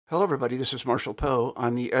Hello, everybody. This is Marshall Poe.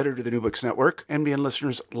 I'm the editor of the New Books Network. NBN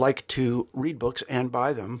listeners like to read books and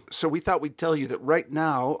buy them. So we thought we'd tell you that right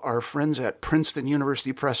now, our friends at Princeton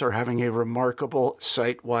University Press are having a remarkable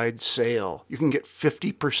site-wide sale. You can get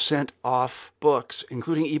 50% off books,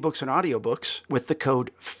 including ebooks and audiobooks, with the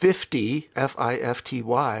code 50,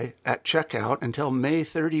 F-I-F-T-Y, at checkout until May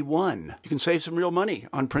 31. You can save some real money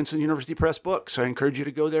on Princeton University Press books. I encourage you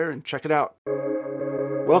to go there and check it out.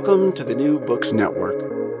 Welcome to the New Books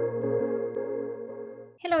Network.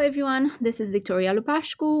 Hello everyone, this is Victoria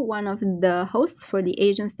Lupashku, one of the hosts for the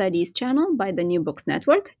Asian Studies channel by the New Books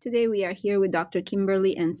Network. Today we are here with Dr.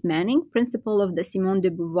 Kimberley Manning, principal of the Simone de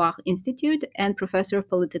Beauvoir Institute and professor of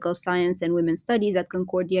political science and women's studies at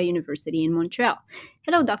Concordia University in Montreal.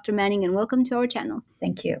 Hello, Dr. Manning, and welcome to our channel.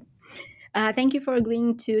 Thank you. Thank you for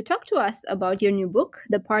agreeing to talk to us about your new book,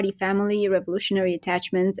 The Party Family, Revolutionary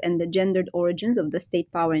Attachments and the Gendered Origins of the State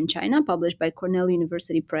Power in China, published by Cornell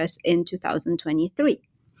University Press in 2023.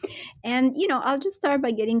 And, I'll just start by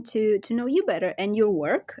getting to know you better and your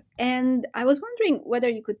work. And I was wondering whether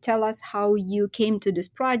you could tell us how you came to this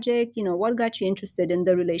project, what got you interested in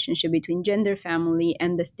the relationship between gender, family,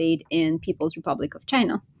 and the state in People's Republic of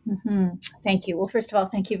China. Mm-hmm. Thank you. Well, first of all,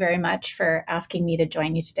 thank you very much for asking me to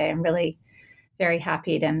join you today. I'm really very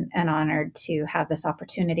happy and honored to have this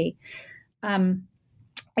opportunity.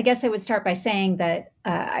 I guess I would start by saying that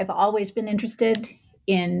I've always been interested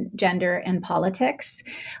in gender and politics.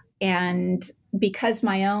 And because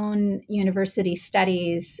my own university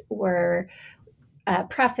studies were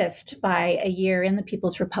prefaced by a year in the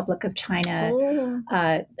People's Republic of China,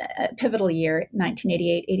 a pivotal year,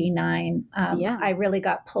 1988-89, I really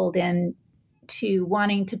got pulled in to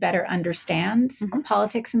wanting to better understand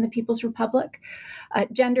politics in the People's Republic.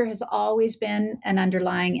 Gender has always been an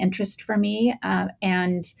underlying interest for me,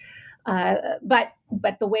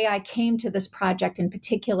 but the way I came to this project in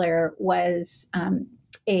particular was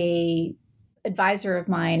a advisor of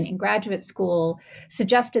mine in graduate school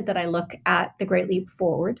suggested that I look at the Great Leap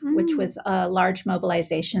Forward, which was a large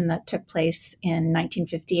mobilization that took place in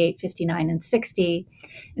 1958, 59, and 60.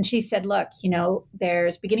 And she said, look,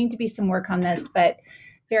 there's beginning to be some work on this, but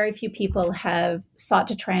very few people have sought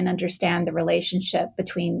to try and understand the relationship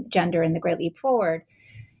between gender and the Great Leap Forward.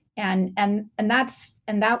 And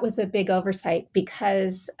that was a big oversight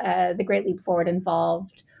because the Great Leap Forward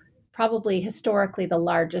involved probably historically the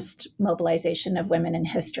largest mobilization of women in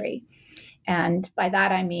history. And by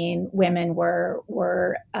that, I mean, women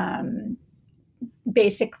were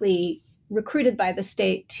basically recruited by the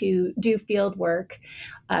state to do field work.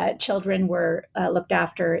 Children were looked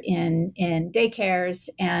after in daycares,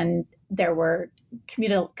 and there were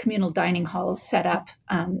communal dining halls set up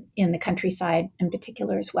in the countryside in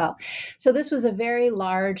particular as well. So this was a very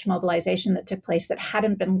large mobilization that took place that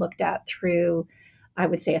hadn't been looked at through, I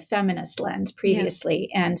would say, a feminist lens previously.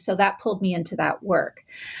 Yeah. And so that pulled me into that work.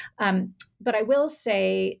 But I will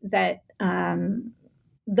say that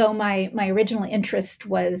though my original interest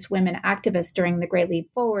was women activists during the Great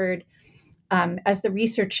Leap Forward, as the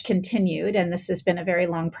research continued, and this has been a very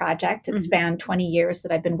long project, it spanned 20 years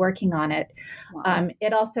that I've been working on it. Wow.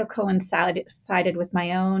 It also coincided with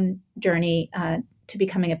my own journey to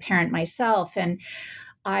becoming a parent myself. And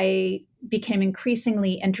I became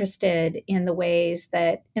increasingly interested in the ways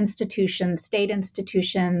that institutions, state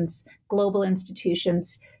institutions, global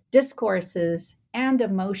institutions, discourses, and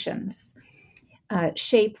emotions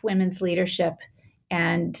shape women's leadership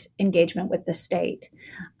and engagement with the state.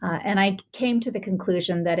 And I came to the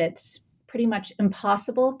conclusion that it's pretty much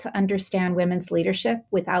impossible to understand women's leadership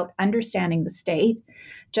without understanding the state,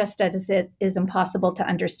 just as it is impossible to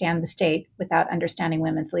understand the state without understanding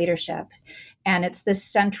women's leadership. And it's this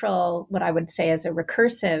central, what I would say is a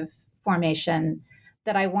recursive formation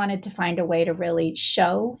that I wanted to find a way to really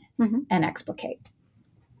show and explicate.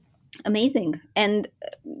 Amazing. And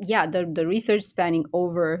the research spanning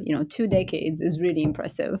over, 2 decades is really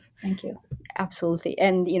impressive. Thank you. Absolutely.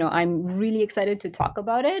 And, I'm really excited to talk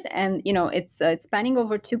about it. And, it's spanning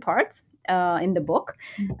over 2 parts in the book.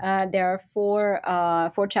 There are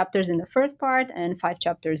four chapters in the first part and 5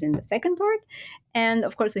 chapters in the second part. And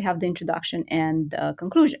of course, we have the introduction and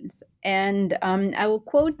conclusions. And I will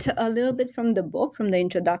quote a little bit from the book, from the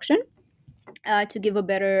introduction, to give a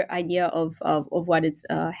better idea of what is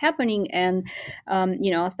happening. And,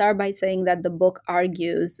 I'll start by saying that the book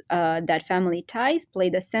argues that family ties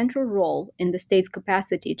played a central role in the state's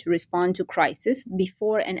capacity to respond to crisis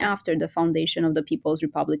before and after the foundation of the People's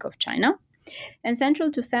Republic of China. And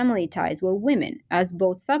central to family ties were women as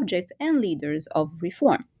both subjects and leaders of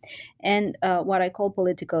reform. And what I call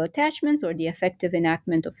political attachments, or the effective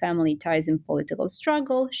enactment of family ties in political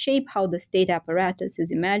struggle, shape how the state apparatus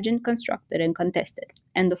is imagined, constructed, and contested.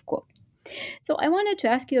 End of quote. So I wanted to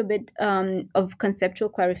ask you a bit of conceptual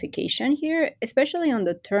clarification here, especially on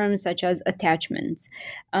the terms such as attachments,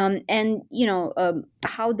 and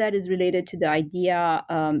how that is related to the idea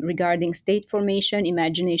regarding state formation,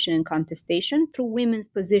 imagination, and contestation through women's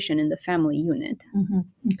position in the family unit.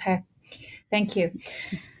 Okay, thank you.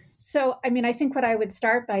 So, I mean, I think what I would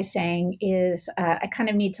start by saying is I kind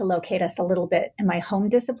of need to locate us a little bit in my home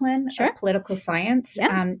discipline of political science,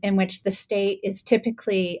 in which the state is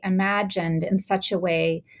typically imagined in such a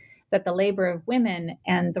way that the labor of women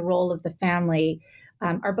and the role of the family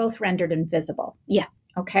are both rendered invisible. Yeah.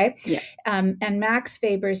 Okay. Yeah. And Max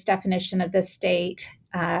Weber's definition of the state,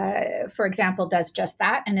 for example, does just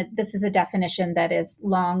that. And this is a definition that has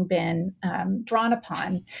long been drawn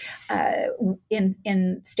upon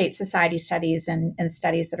in state society studies and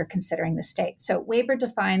studies that are considering the state. So Weber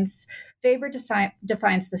defines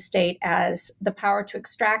the state as the power to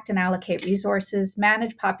extract and allocate resources,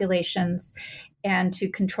 manage populations, and to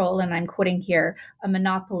control, and I'm quoting here, a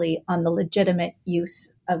monopoly on the legitimate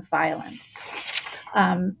use of violence.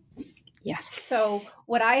 So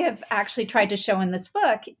what I have actually tried to show in this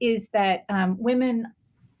book is that women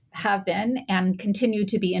have been and continue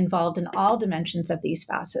to be involved in all dimensions of these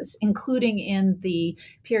facets, including in the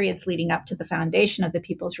periods leading up to the foundation of the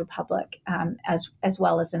People's Republic, as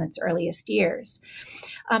well as in its earliest years.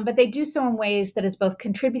 But they do so in ways that is both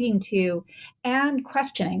contributing to and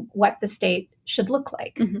questioning what the state should look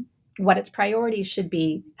like. Mm-hmm. What its priorities should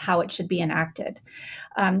be, how it should be enacted.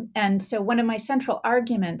 And so one of my central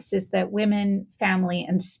arguments is that women, family,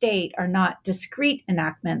 and state are not discrete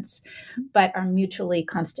enactments, but are mutually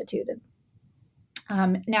constituted.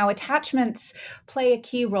 Now, attachments play a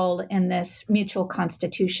key role in this mutual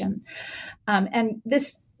constitution. And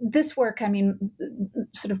this work, I mean,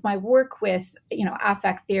 sort of my work with,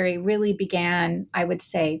 affect theory really began, I would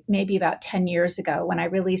say, maybe about 10 years ago when I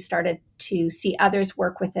really started to see others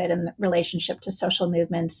work with it in relationship to social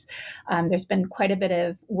movements. There's been quite a bit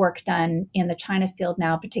of work done in the China field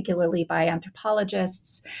now, particularly by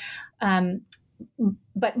anthropologists.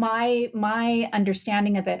 But my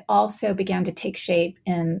understanding of it also began to take shape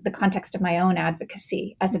in the context of my own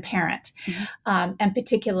advocacy as a parent, and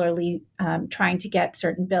particularly trying to get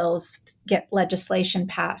certain bills, get legislation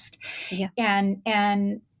passed. Yeah.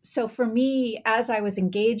 And so for me, as I was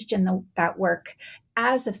engaged in that work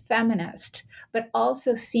as a feminist, but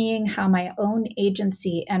also seeing how my own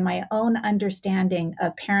agency and my own understanding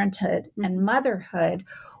of parenthood and motherhood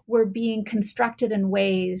were being constructed in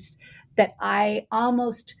ways that I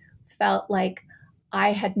almost felt like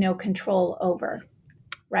I had no control over,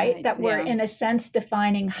 right? That were, in a sense,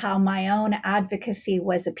 defining how my own advocacy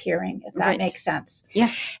was appearing, if that makes sense.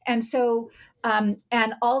 Yeah. And so,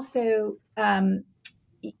 and also,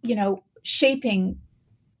 shaping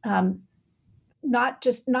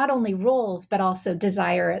not only roles, but also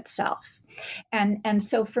desire itself. And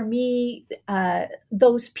so for me,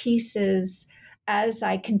 those pieces, as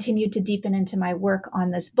I continued to deepen into my work on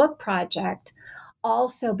this book project,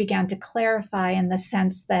 also began to clarify in the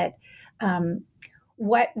sense that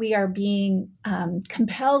what we are being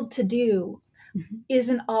compelled to do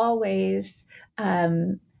isn't always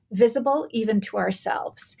visible even to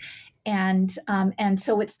ourselves. And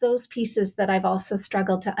so it's those pieces that I've also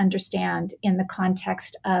struggled to understand in the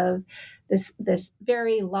context of this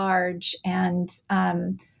very large and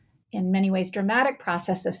in many ways dramatic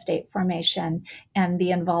process of state formation and the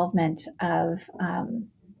involvement of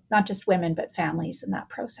not just women, but families in that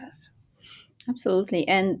process. Absolutely.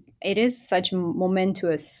 And it is such a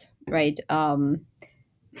momentous, right,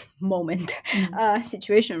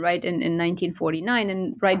 situation, right, in 1949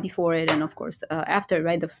 and right before it. And of course, after,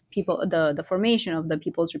 right, the formation of the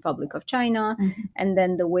People's Republic of China, and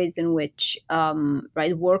then the ways in which,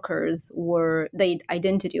 right, workers were, the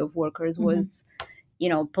identity of workers was,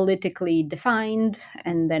 politically defined,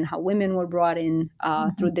 and then how women were brought in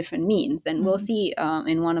through different means. And we'll see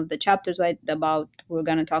in one of the chapters, right, we're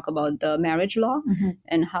going to talk about the marriage law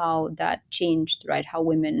and how that changed, right, how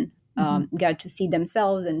women got to see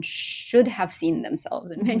themselves and should have seen themselves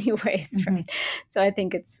in many ways, right? So I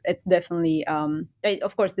think it's definitely, right,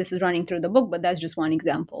 of course, this is running through the book, but that's just one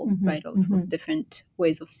example, right, of different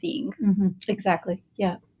ways of seeing. Exactly.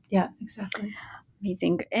 Yeah, exactly.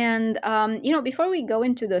 Amazing. And, before we go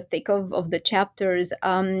into the thick of the chapters,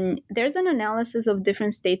 there's an analysis of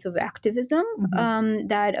different states of activism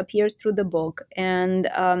that appears through the book. And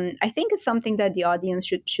I think it's something that the audience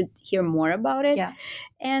should hear more about it. Yeah.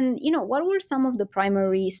 And, what were some of the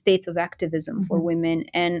primary states of activism for women,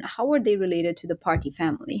 and how were they related to the party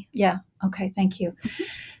family? Yeah. Okay. Thank you.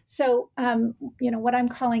 So, what I'm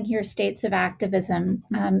calling here states of activism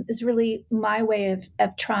is really my way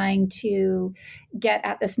of trying to get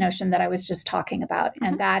at this notion that I was just talking about.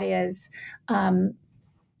 And that is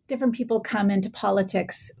different people come into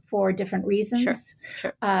politics for different reasons.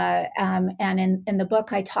 Sure. And in the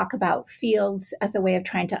book, I talk about fields as a way of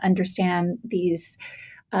trying to understand these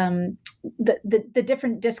the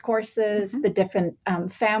different discourses, the different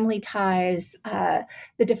family ties,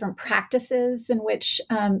 the different practices in which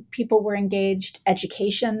people were engaged,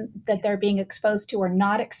 education that they're being exposed to or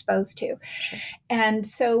not exposed to. Sure. And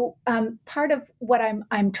so part of what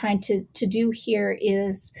I'm trying to do here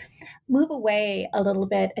is move away a little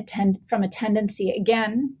bit from a tendency,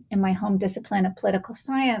 again, in my home discipline of political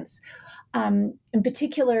science, in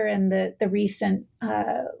particular in the recent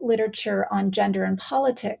literature on gender and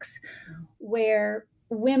politics, where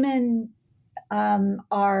women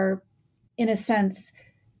are, in a sense,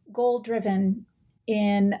 goal-driven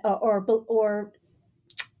or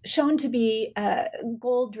shown to be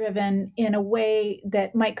goal-driven in a way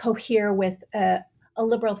that might cohere with a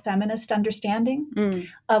liberal feminist understanding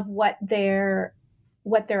of what their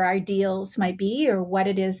ideals might be or what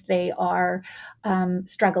it is they are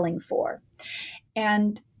struggling for.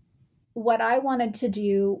 And what I wanted to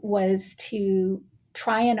do was to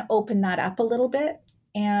try and open that up a little bit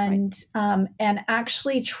and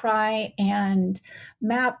actually try and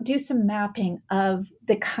do some mapping of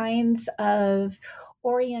the kinds of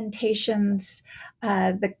orientations,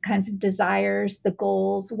 the kinds of desires, the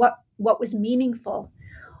goals, what was meaningful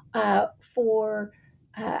for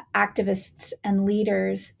activists and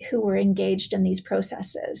leaders who were engaged in these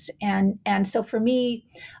processes. And so for me,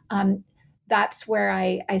 that's where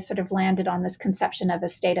I sort of landed on this conception of a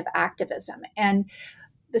state of activism. And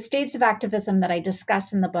the states of activism that I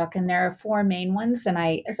discuss in the book, and there are four main ones, and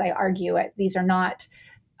as I argue it, these are not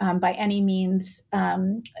by any means,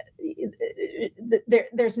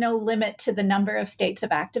 there's no limit to the number of states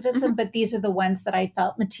of activism, but these are the ones that I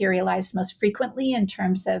felt materialized most frequently in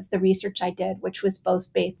terms of the research I did, which was both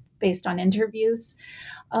based on interviews,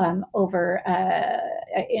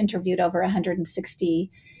 interviewed over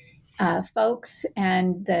 160 folks,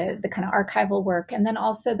 and the kind of archival work, and then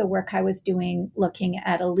also the work I was doing looking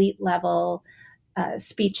at elite level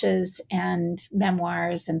speeches and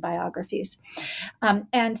memoirs and biographies.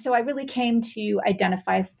 And so I really came to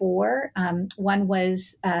identify four. One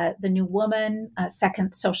was the New Woman,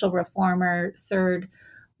 second, social reformer, third,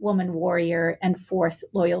 woman warrior, and fourth,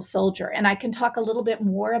 loyal soldier. And I can talk a little bit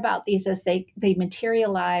more about these as they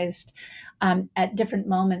materialized at different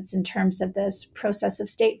moments in terms of this process of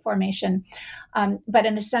state formation. But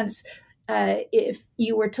in a sense, if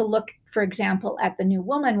you were to look, for example, at the New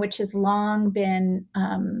Woman, which has long been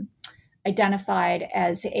identified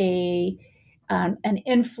as an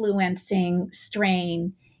influencing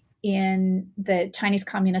strain in the Chinese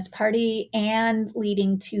Communist Party and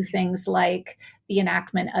leading to things like the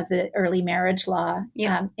enactment of the early marriage law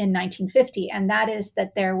in 1950. And that is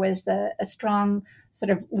that there was a strong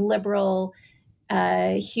sort of liberal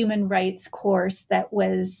human rights course that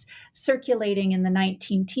was circulating in the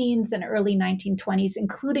 19-teens and early 1920s,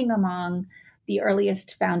 including among the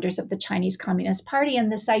earliest founders of the Chinese Communist Party.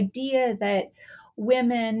 And this idea that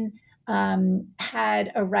women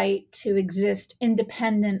had a right to exist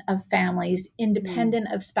independent of families,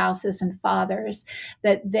 independent of spouses and fathers,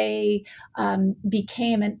 that they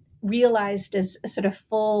became and realized as a sort of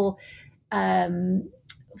full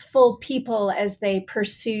people as they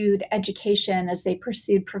pursued education, as they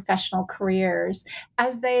pursued professional careers,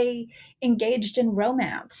 as they engaged in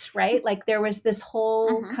romance, right? Like there was this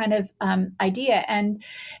whole kind of idea. And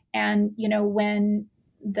when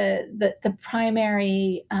the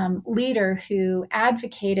primary leader who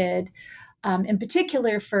advocated in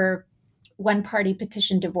particular for one-party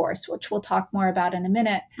petition divorce, which we'll talk more about in a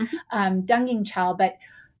minute, Deng Yingqiao. But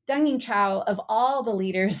Deng Yingqiao, of all the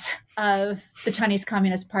leaders of the Chinese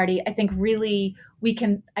Communist Party, I think really we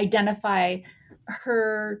can identify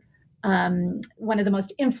her, one of the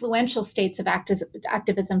most influential states of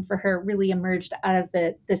activism for her really emerged out of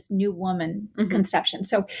this New Woman conception.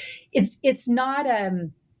 So it's not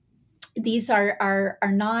these are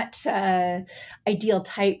not ideal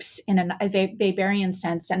types in a Weberian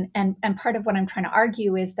sense, and part of what I'm trying to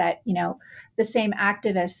argue is that the same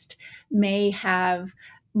activist may have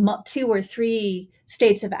 2 or 3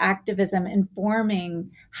 states of activism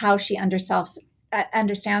informing how she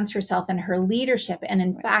understands herself and her leadership. And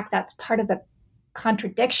in fact, that's part of the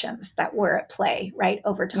contradictions that were at play, right,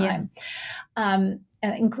 over time,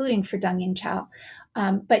 including for Deng Yingchao.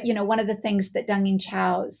 But, one of the things that Deng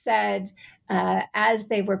Yingchao said as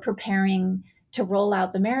they were preparing to roll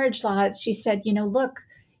out the marriage laws, she said, look,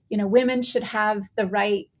 women should have the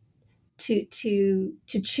right to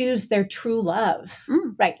choose their true love,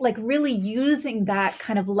 right? Like really using that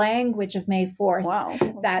kind of language of May 4th, Wow.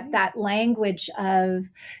 that language of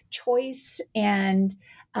choice and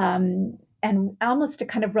almost a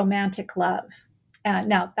kind of romantic love.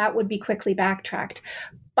 Now that would be quickly backtracked,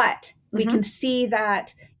 but we can see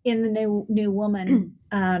that in the New Woman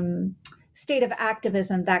state of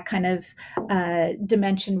activism, that kind of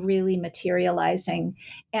dimension really materializing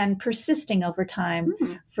and persisting over time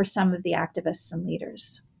for some of the activists and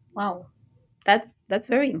leaders. Wow. That's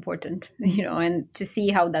very important, and to see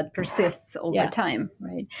how that persists over time,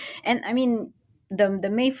 right? And I mean, the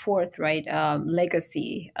May 4th, right,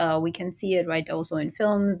 legacy, we can see it, right, also in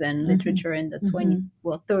films and literature in the 20s,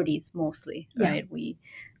 30s mostly, right? We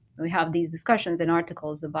have these discussions and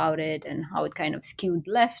articles about it and how it kind of skewed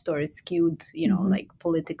left or it's skewed, like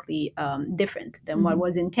politically different than what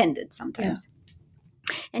was intended sometimes.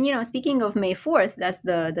 And, speaking of May 4th, that's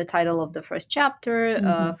the title of the first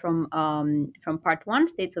chapter from part 1,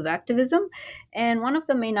 States of Activism. And one of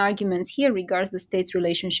the main arguments here regards the state's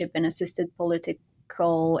relationship and assisted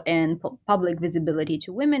political and public visibility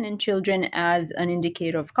to women and children as an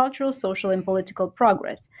indicator of cultural, social, and political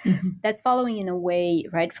progress. That's following in a way,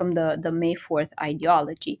 right, from the May 4th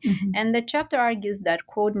ideology. And the chapter argues that,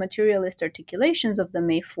 quote, materialist articulations of the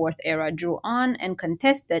May 4th era drew on and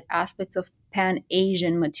contested aspects of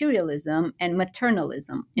Pan-Asian materialism and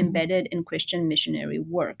maternalism embedded in Christian missionary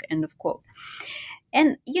work, end of quote.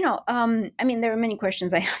 And, I mean, there are many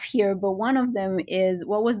questions I have here, but one of them is,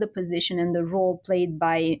 what was the position and the role played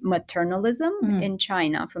by maternalism in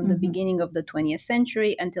China from the beginning of the 20th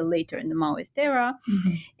century until later in the Maoist era?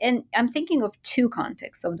 And I'm thinking of two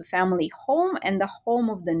contexts, of the family home and the home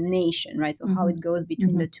of the nation, right? So how it goes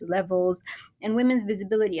between the two levels, and women's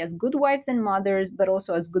visibility as good wives and mothers, but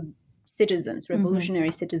also as good citizens,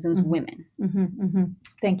 revolutionary citizens, women.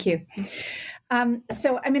 Thank you.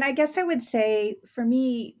 So, I mean, I guess I would say for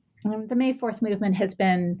me, the May 4th movement has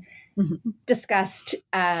been discussed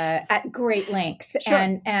at great length.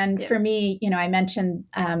 And for me, I mentioned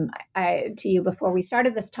to you before we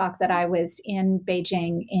started this talk that I was in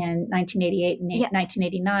Beijing in 1988 and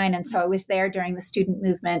 1989. And so I was there during the student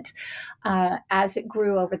movement as it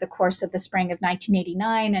grew over the course of the spring of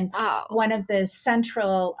 1989. And one of the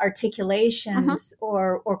central articulations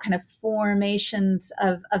or kind of formations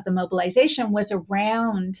of the mobilization was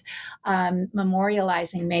around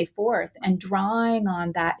memorializing May 4th and drawing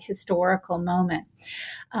on that historical moment.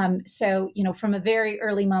 So, from a very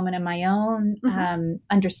early moment in my own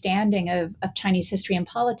understanding of Chinese history and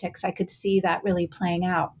politics, I could see that really playing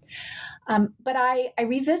out. But I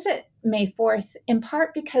revisit May 4th in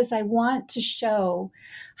part because I want to show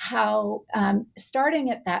how starting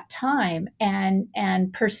at that time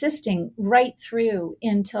and persisting right through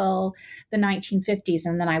until the 1950s,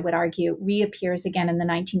 and then I would argue reappears again in the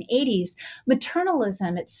 1980s,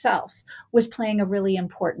 maternalism itself was playing a really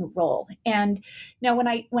important role. And now when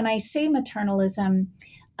I say maternalism,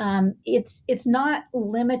 it's not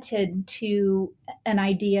limited to an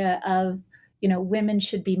idea of women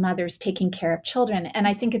should be mothers taking care of children. And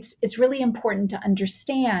I think it's really important to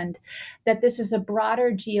understand that this is a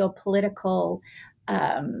broader geopolitical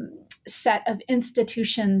set of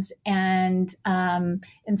institutions and,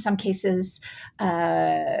 in some cases,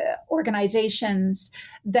 organizations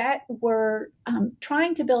that were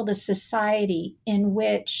trying to build a society in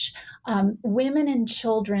which women and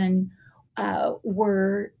children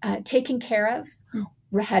were taken care of,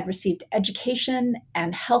 had received education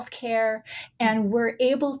and healthcare, and were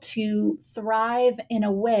able to thrive in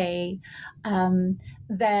a way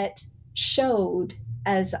that showed,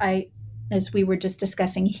 as we were just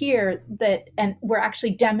discussing here, that, and we're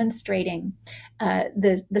actually demonstrating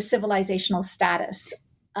the civilizational status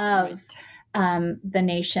of the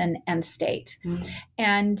nation and state,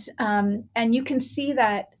 and you can see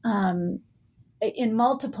that. In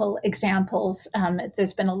multiple examples,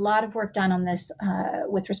 there's been a lot of work done on this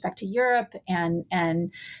with respect to Europe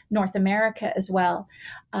and North America as well.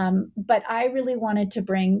 But I really wanted to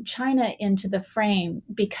bring China into the frame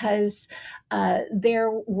because there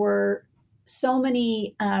were so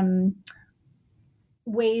many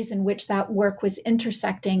ways in which that work was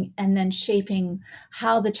intersecting and then shaping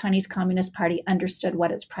how the Chinese Communist Party understood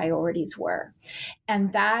what its priorities were.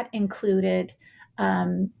 And that included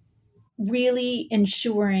really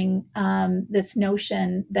ensuring this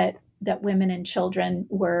notion that women and children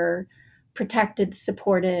were protected,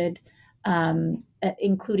 supported,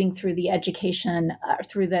 including through the education,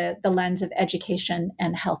 through the lens of education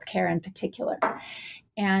and healthcare in particular.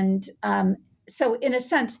 And so in a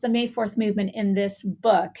sense, the May 4th movement in this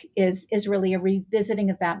book is really a revisiting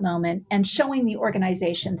of that moment and showing the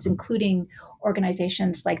organizations, including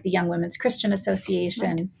organizations like the Young Women's Christian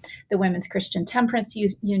Association, the Women's Christian Temperance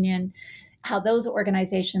Union, how those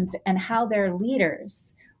organizations and how their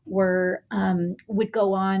leaders would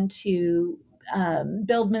go on to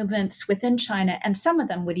build movements within China, and some of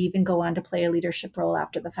them would even go on to play a leadership role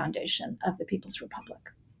after the foundation of the People's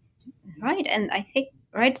Republic. Right, and I think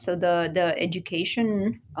so the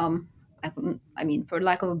education, I mean, for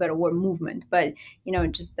lack of a better word, movement, but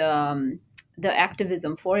just the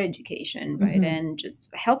activism for education, right, mm-hmm. and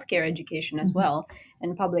just healthcare education as mm-hmm. well,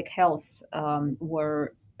 and public health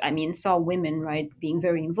saw women, right, being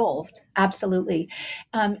very involved. Absolutely.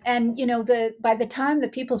 And, by the time the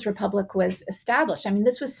People's Republic was established,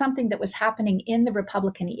 this was something that was happening in the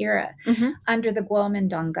Republican era mm-hmm. under the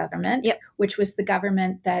Kuomintang government, yep. which was the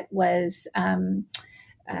government that was...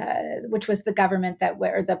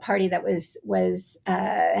 the party that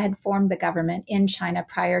had formed the government in China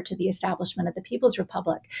prior to the establishment of the People's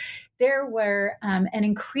Republic. There were an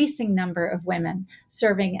increasing number of women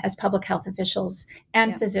serving as public health officials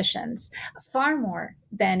and physicians, far more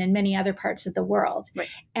than in many other parts of the world. Right.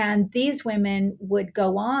 And these women would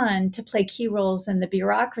go on to play key roles in the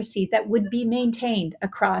bureaucracy that would be maintained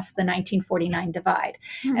across the 1949 divide.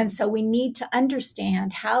 Hmm. And so we need to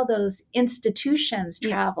understand how those institutions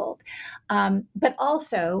traveled, but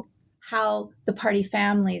also how the party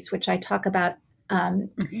families, which I talk about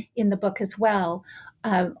mm-hmm. in the book as well,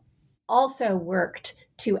 also worked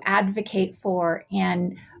to advocate for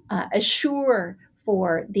and assure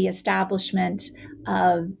for the establishment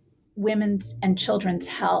of women's and children's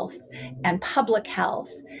health and public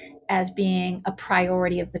health as being a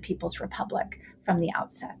priority of the People's Republic from the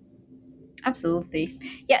outset. Absolutely.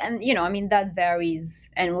 Yeah, and that varies,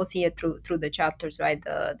 and we'll see it through the chapters, right?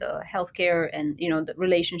 The healthcare and the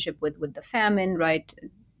relationship with the famine, right?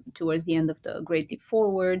 Towards the end of the Great Leap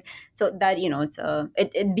Forward, so that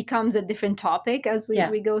it becomes a different topic as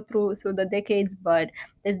we go through the decades. But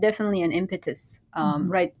there's definitely an impetus, mm-hmm.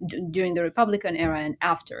 right, during the Republican era and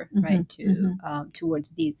after, mm-hmm. right,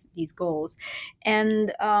 towards these goals.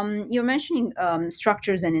 And you're mentioning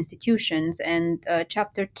structures and institutions, and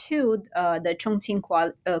chapter 2, the Chongqing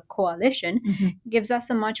Coalition, mm-hmm. gives us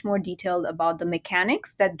a much more detailed about the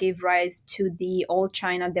mechanics that gave rise to the All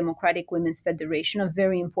China Democratic Women's Federation, a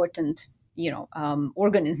very important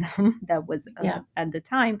organism that was at the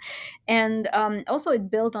time. And also it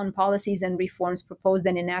built on policies and reforms proposed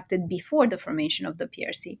and enacted before the formation of the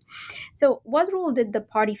PRC. So what role did the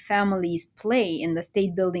party families play in the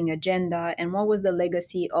state building agenda, and what was the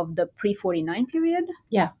legacy of the pre-49 period?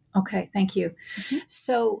 Yeah. Okay. Thank you. Mm-hmm.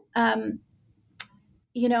 So,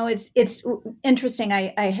 it's interesting.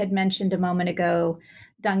 I had mentioned a moment ago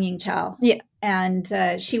Deng Yingqiao. Yeah.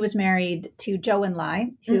 And she was married to Zhou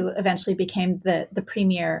Enlai, who eventually became the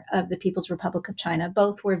premier of the People's Republic of China.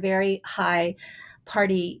 Both were very high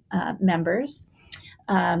party members.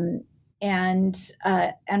 And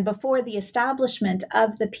before the establishment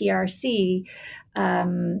of the PRC,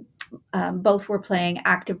 both were playing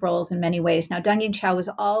active roles in many ways. Now, Deng Yingqiao was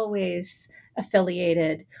always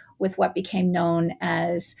affiliated with what became known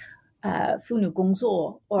as Funu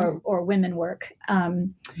Gongzuo, or women work.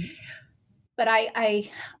 But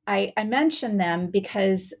I mention them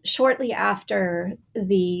because shortly after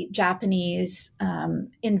the Japanese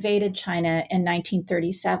invaded China in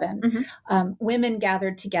 1937, mm-hmm. Women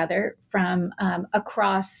gathered together from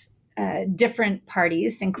across different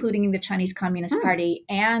parties, including the Chinese Communist mm-hmm. Party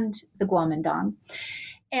and the Kuomintang,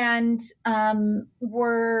 and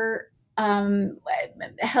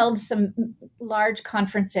held some large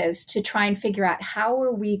conferences to try and figure out how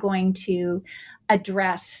are we going to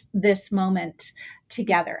address this moment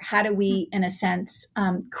together? How do we, in a sense,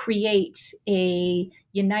 create a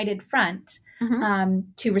united front mm-hmm.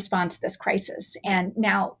 To respond to this crisis? And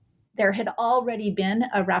now there had already been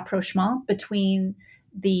a rapprochement between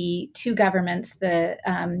the two governments, the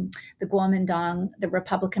Kuomintang, the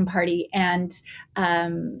Republican Party, and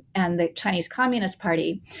the Chinese Communist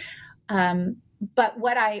Party. But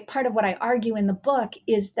part of what I argue in the book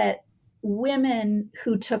is that women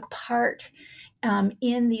who took part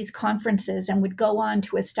in these conferences and would go on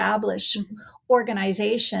to establish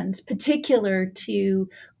organizations particular to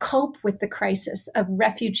cope with the crisis of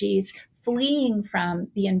refugees fleeing from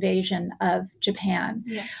the invasion of Japan.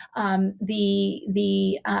 Yeah.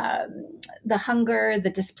 The hunger, the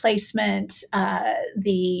displacement,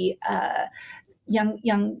 the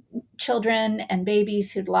young children and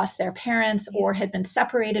babies who'd lost their parents or had been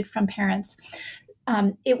separated from parents.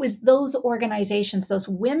 It was those organizations, those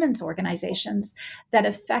women's organizations, that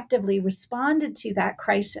effectively responded to that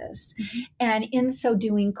crisis, and in so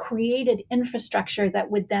doing created infrastructure that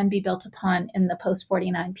would then be built upon in the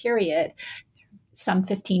post-49 period, some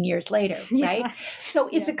 15 years later, right? So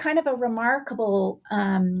it's a kind of a remarkable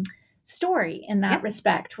story in that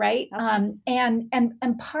respect, right? And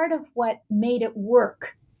part of what made it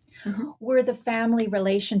work were the family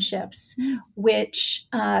relationships, which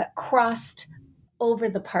crossed over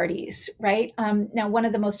the parties, right? Now, one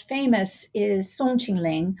of the most famous is Song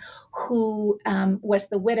Qingling, who was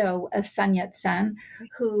the widow of Sun Yat-sen,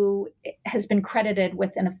 who has been credited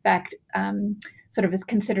with, in effect, sort of is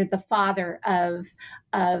considered the father of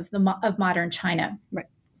modern China. Right.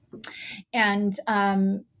 And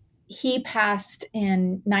he passed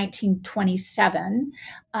in 1927.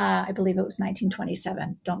 I believe it was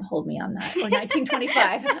 1927. Don't hold me on that. Or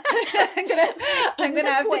 1925. I'm gonna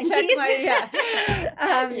have to check my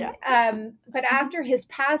But after his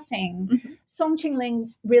passing, Song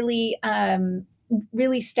Qingling really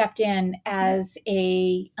stepped in as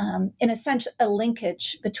in a sense, a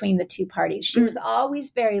linkage between the two parties. She was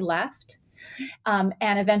always very left. And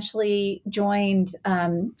eventually joined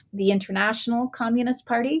the International Communist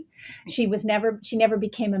Party. She never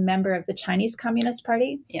became a member of the Chinese Communist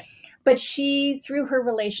Party. Yeah. But she, through her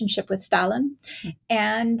relationship with Stalin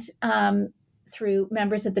and through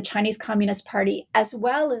members of the Chinese Communist Party, as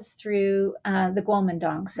well as through the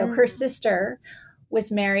Kuomintang. So her sister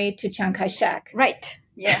was married to Chiang Kai-shek. Right.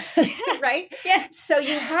 Yeah. Right? Yeah. So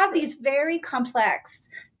you have these very complex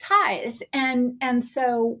ties. And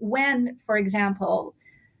so when, for example,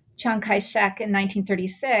 Chiang Kai-shek in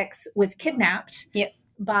 1936 was kidnapped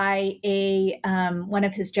by one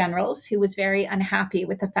of his generals who was very unhappy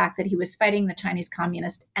with the fact that he was fighting the Chinese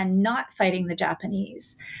communists and not fighting the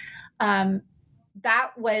Japanese,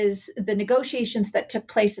 that was the negotiations that took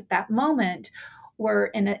place at that moment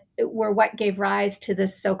were what gave rise to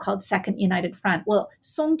this so-called Second United Front. Well,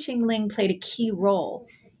 Song Qingling played a key role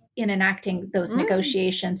in enacting those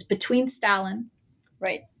negotiations between Stalin,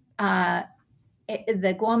 right, the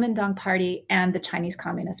Kuomintang Party, and the Chinese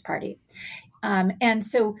Communist Party. And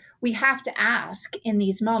so we have to ask in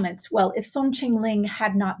these moments, well, if Song Qingling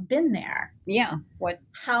had not been there,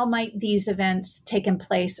 how might these events taken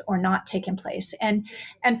place or not taken place? And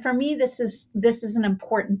for me, this is an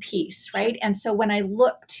important piece, right? And so when I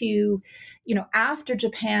look to, after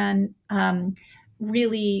Japan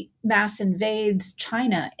really mass invades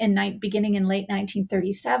China beginning in late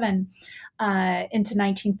 1937 into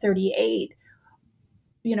 1938,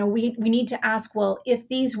 we need to ask, well, if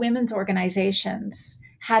these women's organizations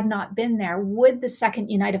had not been there, would the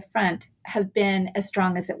Second United Front have been as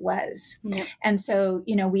strong as it was? Yeah. And so,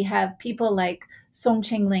 we have people like Song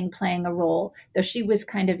Qingling playing a role, though she was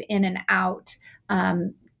kind of in and out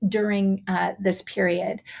during this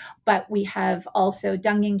period. But we have also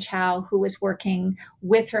Deng Yingqiao, who was working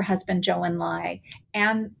with her husband, Zhou Enlai,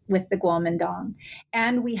 and with the Kuomintang.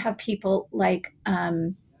 And we have people like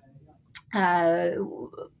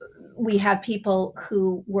we have people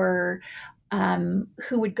who were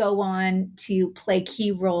who would go on to play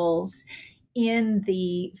key roles in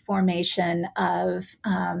the formation of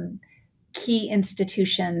key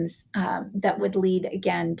institutions that would lead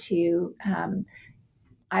again to,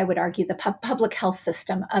 I would argue, the public health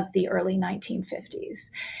system of the early 1950s.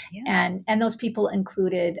 Yeah. And those people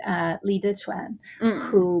included Li Dezhuan,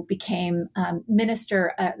 who became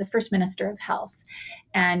the first minister of health,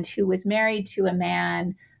 and who was married to a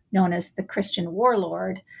man known as the Christian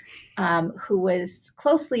warlord, who was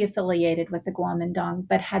closely affiliated with the Kuomintang,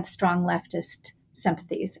 but had strong leftist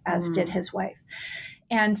sympathies, as did his wife.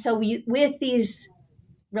 And so with these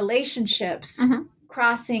relationships,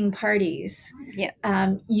 crossing parties,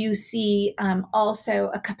 you see also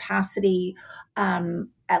a capacity,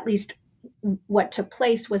 at least what took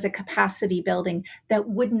place was a capacity building that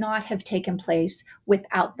would not have taken place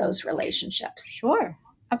without those relationships. Sure.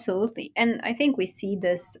 Absolutely. And I think we see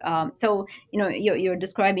this. So, you're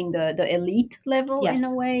describing the elite level in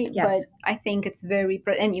a way, but I think it's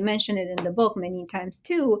and you mentioned it in the book many times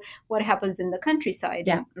too, what happens in the countryside,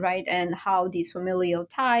 right? And how these familial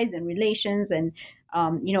ties and relations and,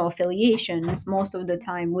 affiliations most of the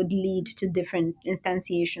time would lead to different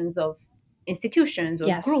instantiations of institutions or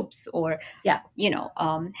Yes. groups or, Yeah.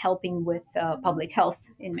 helping with public health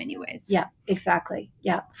in many ways. Yeah, exactly.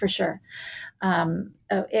 Yeah, for sure.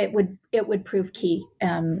 It would prove key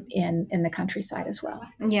in the countryside as well.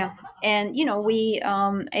 Yeah, and we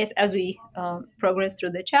as we progress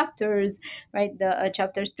through the chapters, right? The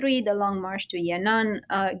chapter 3, the long march to Yan'an,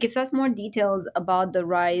 gives us more details about the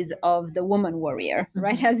rise of the woman warrior,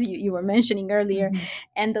 right? As you were mentioning earlier,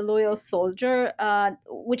 and the loyal soldier,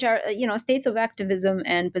 which are states of activism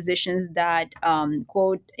and positions that,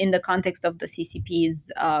 quote, in the context of the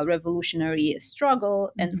CCP's revolutionary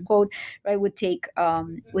struggle, end quote, right, would take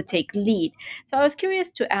lead. So I was curious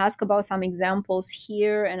to ask about some examples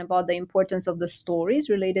here and about the importance of the stories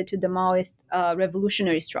related to the Maoist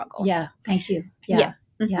revolutionary struggle. Yeah, thank you. Yeah.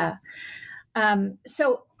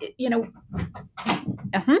 So,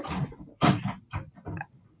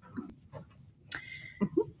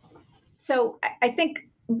 So I think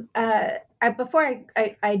before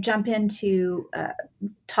I jump into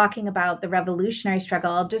talking about the revolutionary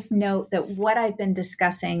struggle, I'll just note that what I've been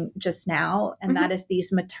discussing just now, and that is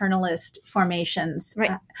these maternalist formations,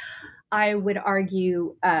 right. I would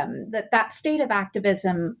argue that state of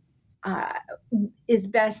activism is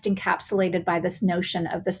best encapsulated by this notion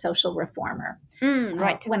of the social reformer.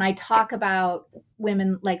 Right. When I talk about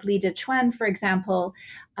women like Li Dechuan, for example,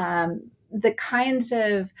 the kinds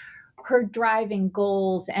of her driving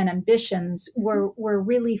goals and ambitions were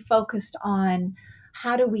really focused on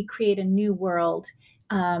how do we create a new world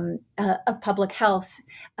of public health,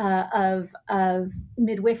 of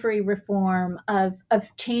midwifery reform, of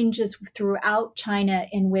changes throughout China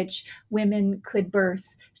in which women could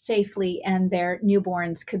birth safely and their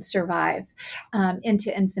newborns could survive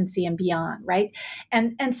into infancy and beyond, right?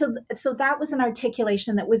 And so that was an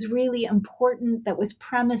articulation that was really important, that was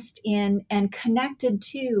premised in and connected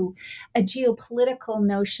to a geopolitical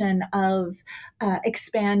notion of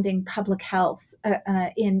expanding public health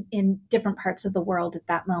in different parts of the world at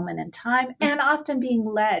that moment in time, and often being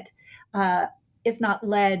led, if not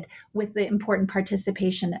led, with the important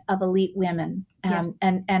participation of elite women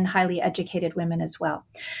and highly educated women as well.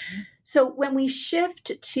 So when we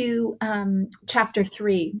shift to chapter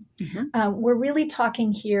 3, we're really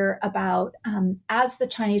talking here about as the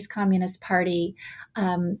Chinese Communist Party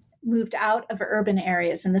moved out of urban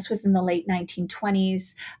areas, and this was in the late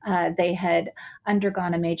 1920s. They had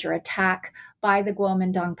undergone a major attack by the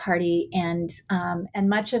Kuomintang Party, and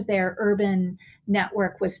much of their urban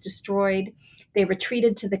network was destroyed. They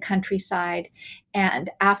retreated to the countryside, and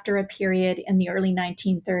after a period in the early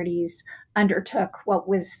 1930s, undertook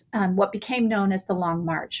what became known as the Long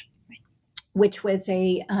March, which was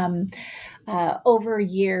a over a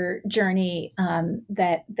year journey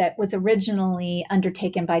that was originally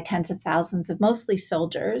undertaken by tens of thousands of mostly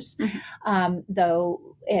soldiers,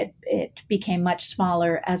 though it became much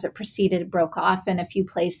smaller as it proceeded, broke off in a few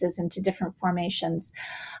places into different formations.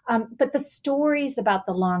 But the stories about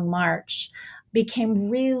the Long March became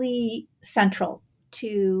really central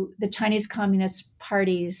to the Chinese Communist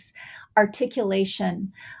Party's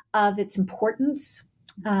articulation of its importance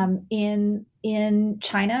in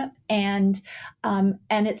China and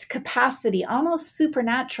its capacity, almost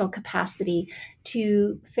supernatural capacity,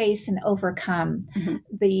 to face and overcome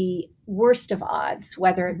the worst of odds,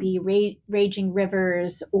 whether it be raging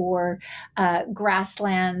rivers or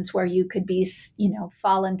grasslands where you could be,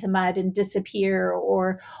 fall into mud and disappear,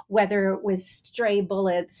 or whether it was stray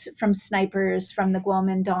bullets from snipers from the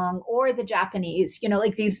Kuomintang or the Japanese.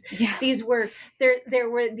 These were there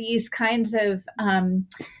were these kinds of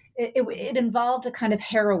it involved a kind of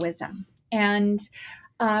heroism. And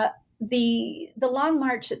the Long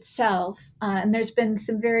March itself, and there's been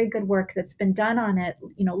some very good work that's been done on it,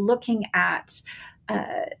 looking at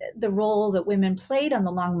the role that women played on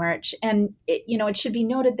the Long March. And it should be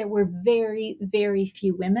noted there were very, very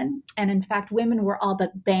few women. And in fact, women were all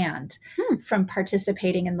but banned from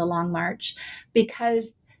participating in the Long March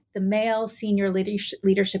because the male senior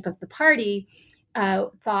leadership of the party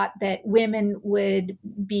thought that women would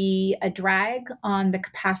be a drag on the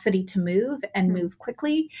capacity to move and move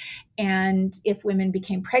quickly. And if women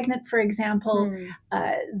became pregnant, for example,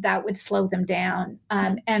 that would slow them down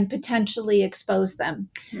and potentially expose them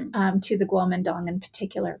to the Kuomintang in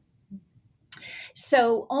particular.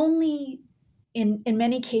 So only in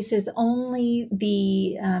many cases, only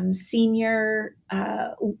the senior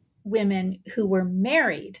women who were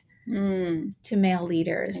married to male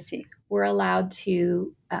leaders were allowed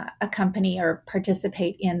to accompany or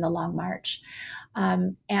participate in the Long March.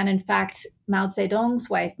 And in fact, Mao Zedong's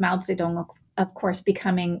wife, Mao Zedong, of course,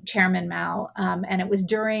 becoming Chairman Mao. And it was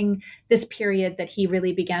during this period that he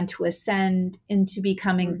really began to ascend into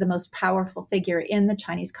becoming the most powerful figure in the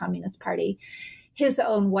Chinese Communist Party. His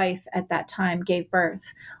own wife at that time gave birth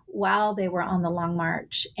while they were on the Long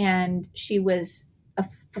March, and she was,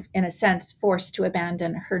 in a sense, forced to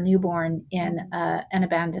abandon her newborn in an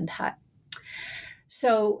abandoned hut.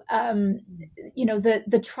 So,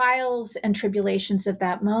 the trials and tribulations of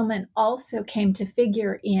that moment also came to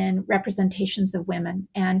figure in representations of women.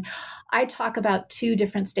 And I talk about two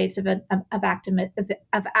different states of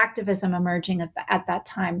activism emerging at that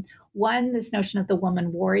time. One, this notion of the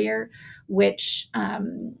woman warrior, which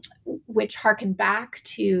harkened back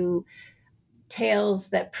to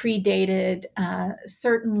tales that predated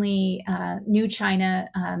certainly New China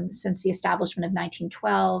since the establishment of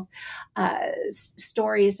 1912,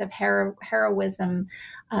 stories of heroism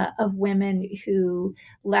of women who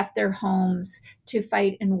left their homes to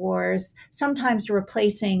fight in wars, sometimes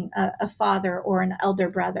replacing a father or an elder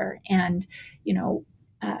brother. And,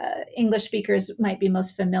 English speakers might be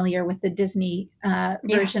most familiar with the Disney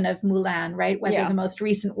version of Mulan, right? Whether the most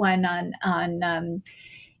recent one on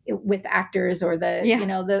with actors or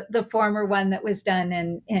the former one that was done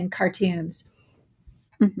in cartoons.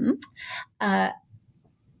 Mm-hmm.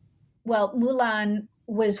 Well, Mulan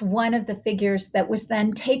was one of the figures that was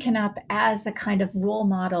then taken up as a kind of role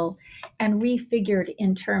model and refigured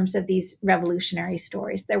in terms of these revolutionary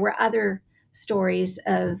stories. There were other stories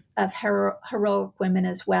of heroic women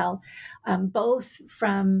as well, both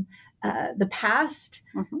from the past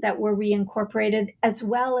that were reincorporated, as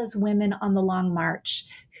well as women on the Long March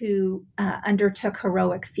who undertook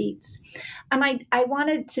heroic feats. And I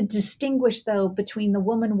wanted to distinguish, though, between the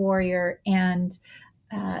woman warrior and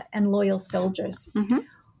loyal soldiers. Mm-hmm.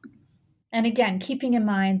 And again, keeping in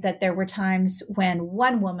mind that there were times when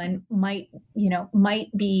one woman might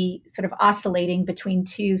be sort of oscillating between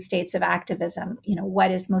two states of activism, what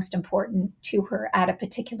is most important to her at a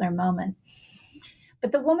particular moment.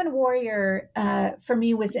 But the woman warrior, for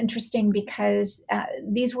me, was interesting because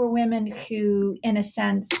these were women who, in a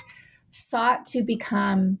sense, sought to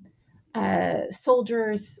become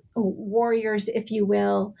soldiers, warriors, if you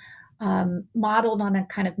will, modeled on a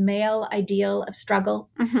kind of male ideal of struggle,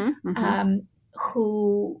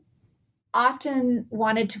 who often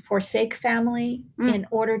wanted to forsake family in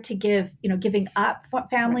order to giving up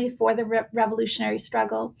family for the revolutionary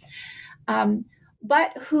struggle,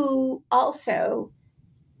 but who also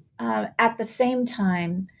at the same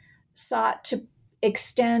time sought to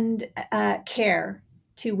extend care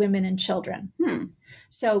to women and children.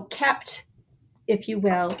 So kept, if you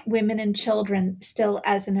will, women and children still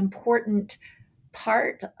as an important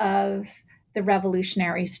part of the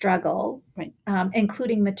revolutionary struggle, right.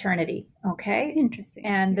 Including maternity. Okay. Interesting.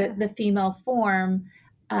 And the female form,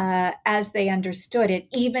 as they understood it,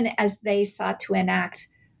 even as they sought to enact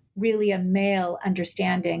really a male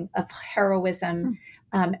understanding of heroism,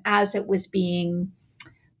 as it was being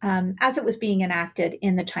enacted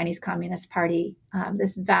in the Chinese Communist Party,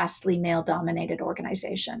 this vastly male-dominated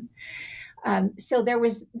organization. So there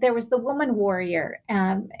was the woman warrior,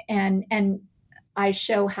 and I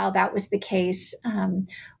show how that was the case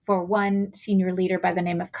for one senior leader by the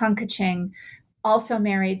name of Kang Ka-ching, also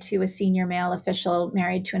married to a senior male official,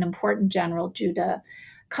 married to an important general, Judah.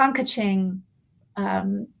 Kang Ka-ching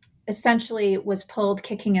essentially was pulled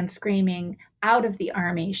kicking and screaming out of the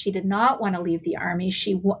army. She did not want to leave the army.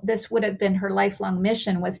 This would have been her lifelong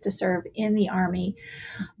mission, was to serve in the army,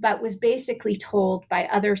 but was basically told by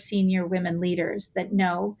other senior women leaders that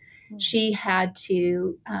no, she had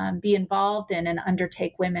to be involved in and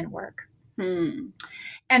undertake women work.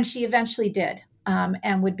 And she eventually did,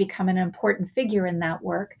 and would become an important figure in that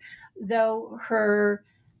work, though her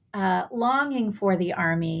longing for the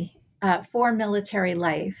army, for military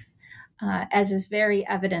life, as is very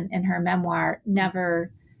evident in her memoir,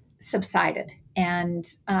 never subsided. And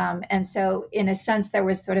so, in a sense, there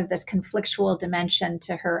was sort of this conflictual dimension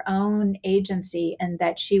to her own agency, and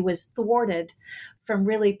that she was thwarted from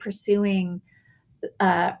really pursuing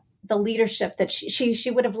the leadership that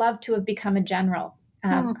she would have loved to have become a general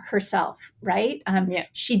herself, right?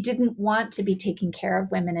 She didn't want to be taking care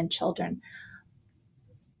of women and children,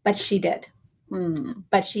 but she did.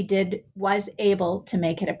 But she was able to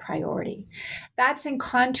make it a priority. That's in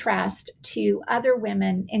contrast to other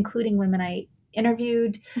women, including women I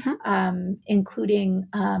interviewed, including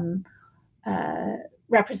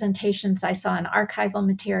representations I saw in archival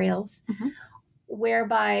materials,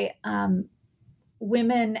 whereby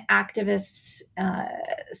women activists,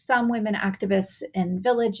 some women activists in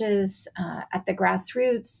villages, at the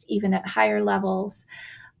grassroots, even at higher levels,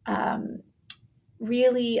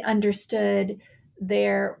 really understood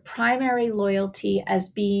their primary loyalty as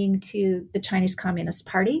being to the Chinese Communist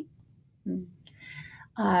Party,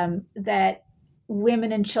 that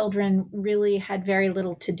women and children really had very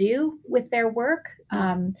little to do with their work.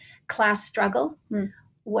 Class struggle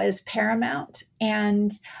was paramount,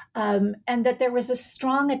 and that there was a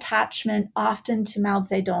strong attachment often to Mao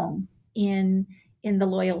Zedong in the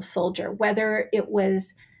loyal soldier, whether it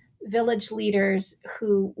was village leaders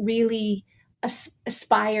who really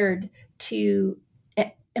aspired to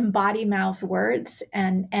embody Mao's words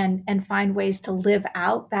and find ways to live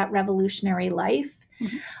out that revolutionary life,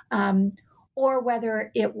 or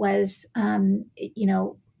whether it was,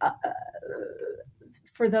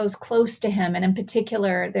 for those close to him, and in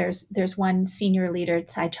particular, there's one senior leader,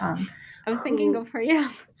 Tsai Chang. I was thinking of her,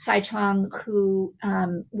 yeah. Tsai Chang, who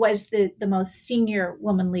was the most senior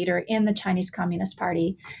woman leader in the Chinese Communist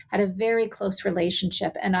Party, had a very close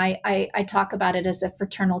relationship. And I talk about it as a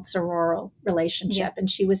fraternal sororal relationship. And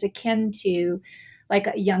she was akin to like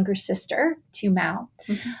a younger sister to Mao.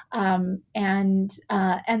 And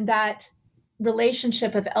that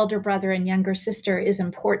relationship of elder brother and younger sister is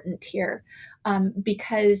important here,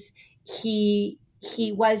 because he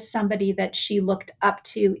was somebody that she looked up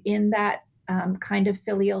to in that kind of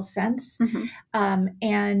filial sense.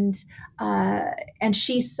 And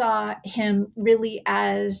she saw him really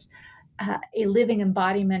as a living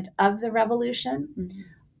embodiment of the revolution.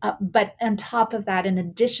 But on top of that, in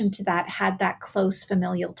addition to that, had that close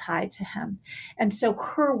familial tie to him. And so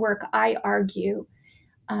her work, I argue,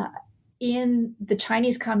 in the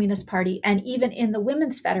Chinese Communist Party and even in the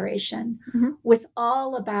Women's Federation, was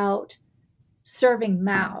all about serving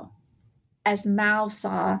Mao as Mao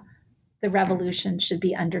saw the revolution should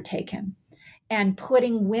be undertaken, and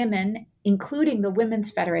putting women, including the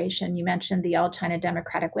Women's Federation. You mentioned the All China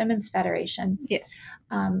Democratic Women's Federation,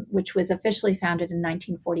 which was officially founded in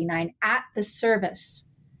 1949, at the service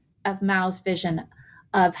of Mao's vision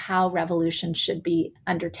of how revolution should be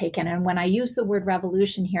undertaken. And when I use the word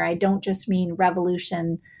revolution here, I don't just mean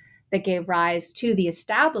revolution that gave rise to the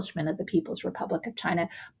establishment of the People's Republic of China,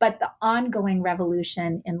 but the ongoing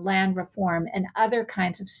revolution in land reform and other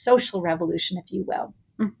kinds of social revolution, if you will,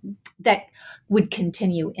 that would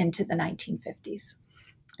continue into the 1950s.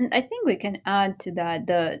 And I think we can add to that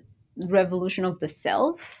the revolution of the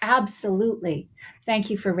self. Absolutely. Thank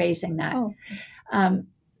you for raising that.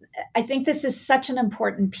 I think this is such an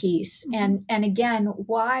important piece. And again,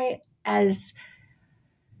 why as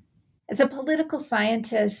a political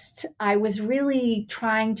scientist, I was really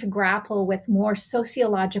trying to grapple with more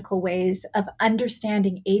sociological ways of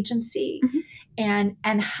understanding agency and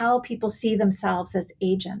how people see themselves as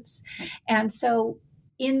agents. And so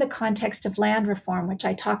in the context of land reform, which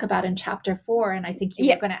I talk about in chapter 4, and I think you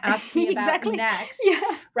were going to ask me about next,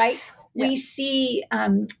 right? We see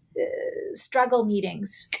struggle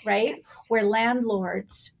meetings, right? Where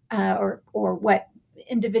landlords or what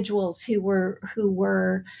individuals who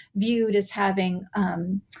were viewed as having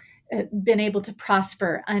been able to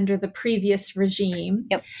prosper under the previous regime,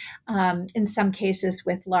 in some cases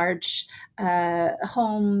with large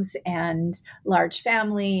homes and large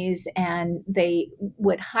families, and they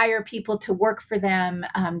would hire people to work for them.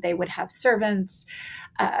 They would have servants.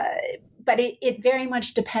 But it very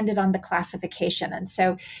much depended on the classification. And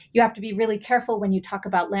so you have to be really careful when you talk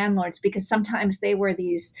about landlords, because sometimes they were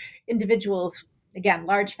these individuals, again,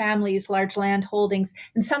 large families, large land holdings,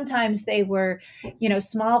 and sometimes they were,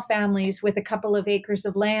 small families with a couple of acres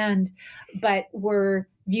of land, but were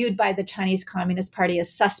viewed by the Chinese Communist Party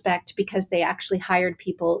as suspect because they actually hired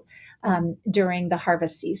people during the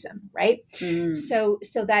harvest season, right? So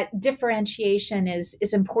that differentiation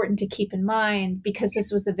is important to keep in mind, because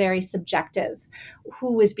this was a very subjective,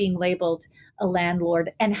 who was being labeled a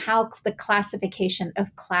landlord and how the classification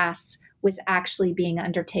of class was actually being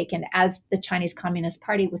undertaken as the Chinese Communist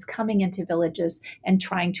Party was coming into villages and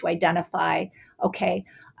trying to identify,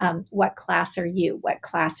 what class are you? What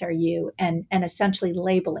class are you? And essentially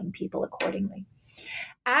labeling people accordingly.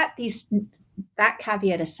 That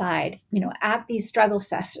caveat aside, at these struggle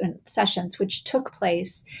sessions, which took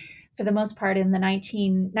place for the most part in the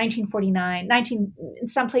 1949, in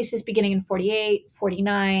some places beginning in 48,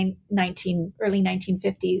 49, early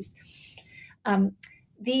 1950s,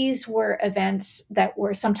 these were events that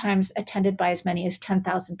were sometimes attended by as many as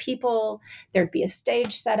 10,000 people. There'd be a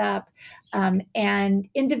stage set up, and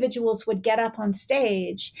individuals would get up on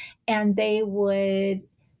stage and they would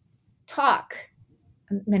talk,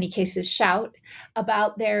 in many cases shout,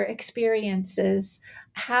 about their experiences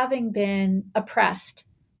having been oppressed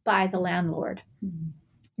by the landlord.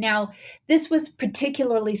 Now, this was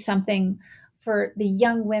particularly something for the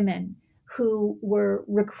young women who were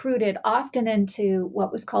recruited often into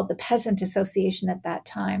what was called the Peasant Association at that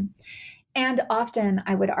time. And often,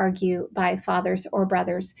 I would argue, by fathers or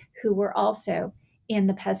brothers who were also in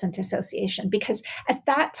the Peasant Association. Because at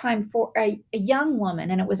that time, for a young woman,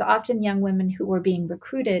 and it was often young women who were being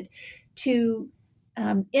recruited to,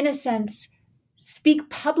 in a sense, speak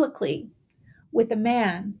publicly with a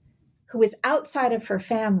man who was outside of her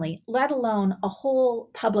family, let alone a whole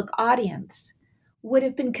public audience, would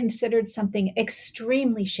have been considered something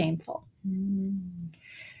extremely shameful.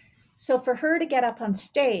 So for her to get up on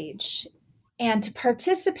stage and to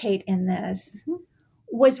participate in this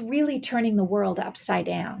was really turning the world upside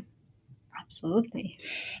down. Absolutely.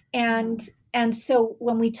 And so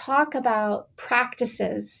when we talk about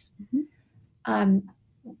practices,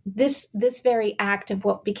 this very act of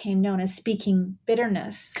what became known as speaking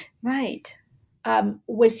bitterness, right,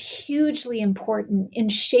 was hugely important in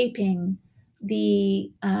shaping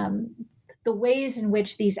the ways in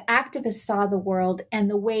which these activists saw the world, and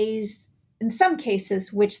the ways, in some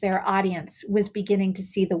cases, which their audience was beginning to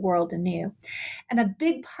see the world anew. And a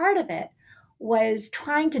big part of it was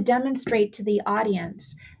trying to demonstrate to the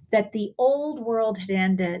audience that the old world had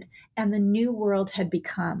ended and the new world had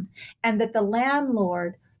begun, and that the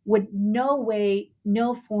landlord would no way,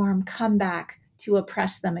 no form come back to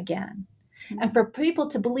oppress them again. And for people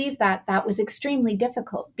to believe that, that was extremely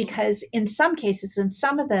difficult, because in some cases, in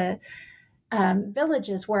some of the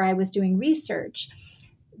villages where I was doing research,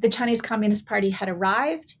 the Chinese Communist Party had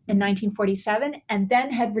arrived in 1947 and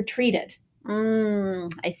then had retreated.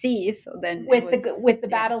 I see. So then with the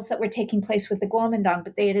battles that were taking place with the Kuomintang,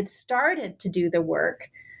 but they had started to do the work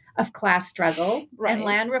of class struggle and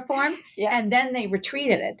land reform, and then they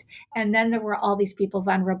retreated it. And then there were all these people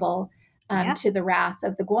vulnerable to the wrath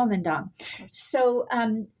of the Kuomintang. So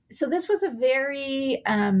this was a very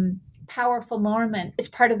powerful moment. It's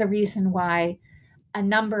part of the reason why a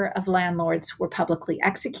number of landlords were publicly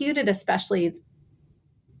executed, especially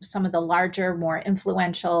some of the larger, more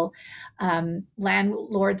influential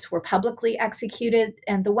landlords were publicly executed,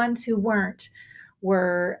 and the ones who weren't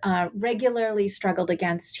were regularly struggled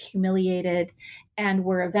against, humiliated, and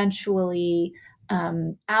were eventually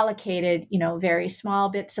allocated, very small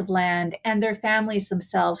bits of land, and their families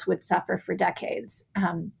themselves would suffer for decades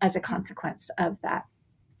as a consequence of that.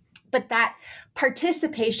 But that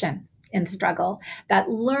participation in struggle, that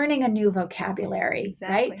learning a new vocabulary,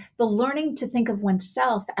 right? The learning to think of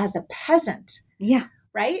oneself as a peasant,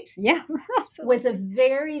 right? Was a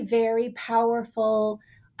very, very powerful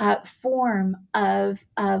form of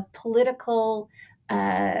political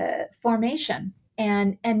formation,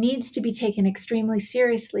 and needs to be taken extremely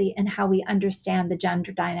seriously in how we understand the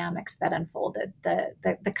gender dynamics that unfolded,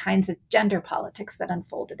 the kinds of gender politics that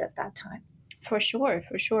unfolded at that time. For sure.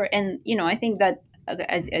 And, I think that,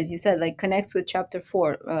 as you said, like connects with chapter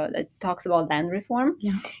 4 that talks about land reform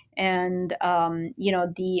and,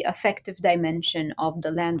 the effective dimension of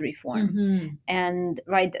the land reform. And,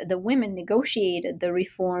 right, the women negotiated the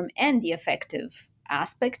reform and the effective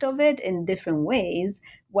aspect of it in different ways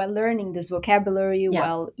while learning this vocabulary,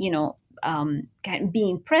 while, kind of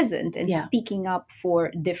being present and speaking up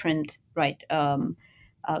for different,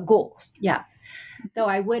 goals. Though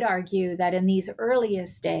I would argue that in these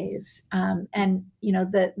earliest days, and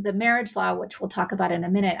the marriage law, which we'll talk about in a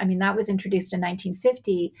minute, I mean, that was introduced in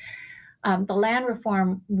 1950. The land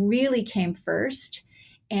reform really came first,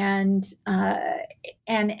 and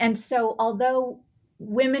so although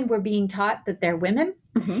women were being taught that they're women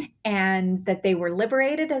and that they were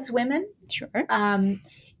liberated as women,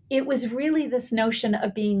 it was really this notion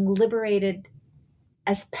of being liberated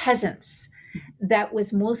as peasants that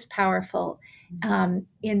was most powerful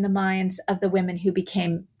in the minds of the women who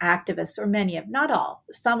became activists, or many of, not all.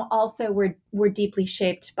 Some also were deeply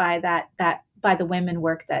shaped by that by the women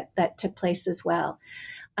work that took place as well.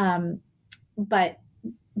 But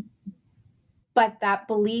that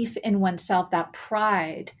belief in oneself, that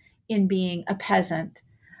pride in being a peasant,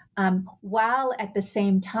 while at the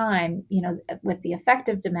same time, with the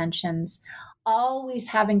effective dimensions, always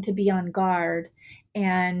having to be on guard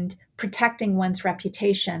and protecting one's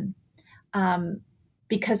reputation,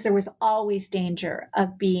 because there was always danger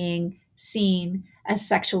of being seen as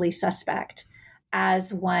sexually suspect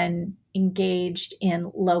as one engaged in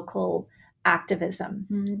local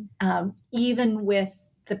activism, even with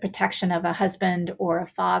the protection of a husband or a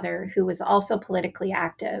father who was also politically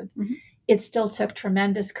active. It still took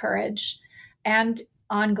tremendous courage and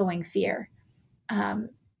ongoing fear,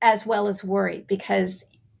 as well as worry, because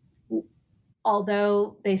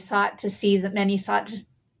although they saw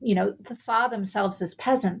themselves as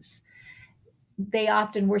peasants, they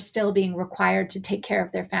often were still being required to take care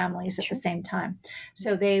of their families at the same time.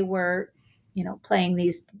 So they were, playing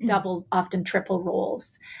these double, often triple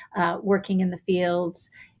roles, working in the fields,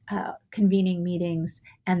 convening meetings,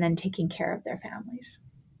 and then taking care of their families.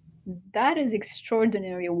 That is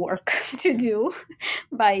extraordinary work to do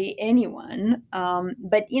by anyone.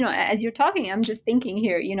 But, as you're talking, I'm just thinking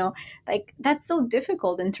here, like that's so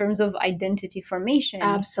difficult in terms of identity formation.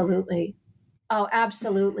 Absolutely. Oh,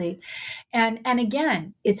 absolutely. And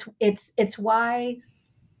again, it's why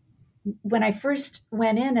when I first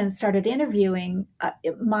went in and started interviewing,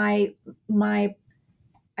 I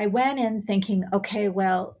went in thinking, okay,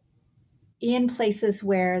 well, in places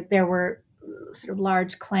where there were sort of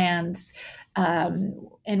large clans,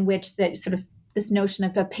 in which that sort of this notion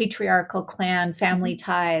of a patriarchal clan, family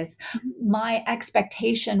ties, my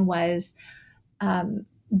expectation was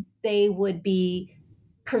they would be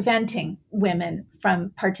preventing women from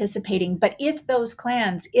participating. But if those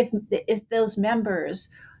clans, if those members,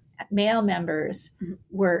 male members,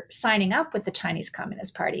 were signing up with the Chinese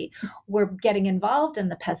Communist Party, were getting involved in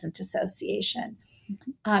the Peasant Association,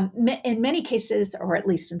 in many cases, or at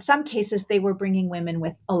least in some cases, they were bringing women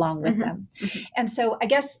along with them. And so I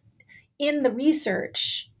guess in the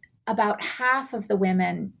research, about half of the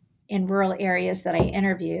women in rural areas that I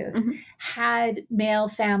interviewed had male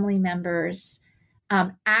family members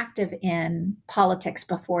active in politics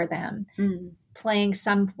before them, playing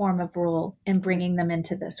some form of role in bringing them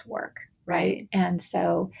into this work, right? And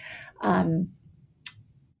so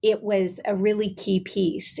it was a really key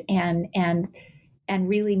piece, and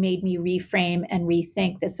really made me reframe and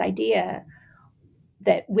rethink this idea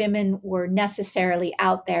that women were necessarily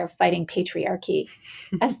out there fighting patriarchy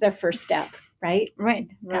as their first step, right? Right.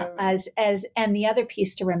 And the other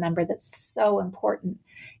piece to remember that's so important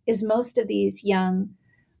is most of these young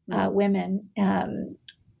women,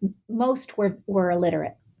 most were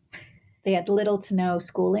illiterate. They had little to no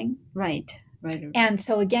schooling. Right. And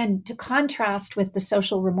so again, to contrast with the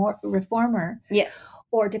social reformer,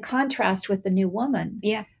 or to contrast with the New Woman,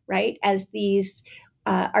 right, as these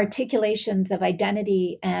articulations of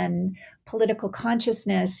identity and political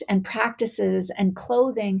consciousness and practices and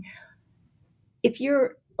clothing, if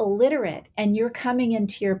you're illiterate and you're coming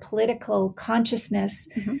into your political consciousness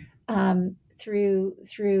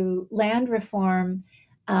through land reform,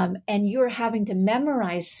 and you're having to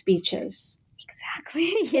memorize speeches. Exactly.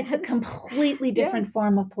 It's a completely different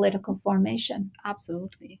form of political formation.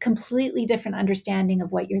 Absolutely. Completely different understanding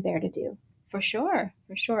of what you're there to do. For sure.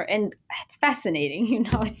 And it's fascinating,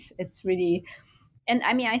 it's really, and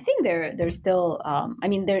I mean, I think there's still,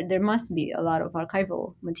 there must be a lot of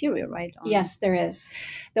archival material, right? Yes, there is.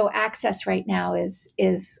 Though access right now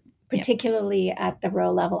is particularly at the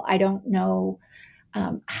rural level. I don't know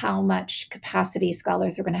how much capacity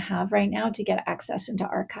scholars are going to have right now to get access into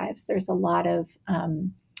archives. There's a lot of,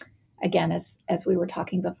 again, as we were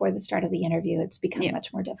talking before the start of the interview, it's become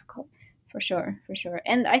much more difficult. For sure.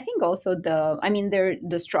 And I think also there are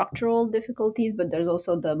the structural difficulties, but there's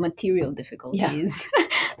also the material difficulties,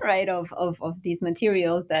 right, of these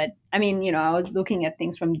materials that, I was looking at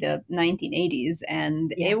things from the 1980s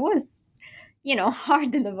and it was,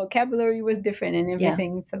 hard, and the vocabulary was different and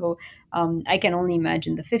everything. Yeah. So I can only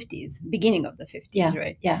imagine the 50s, beginning of the 50s,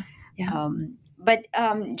 right? Yeah. But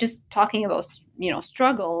just talking about,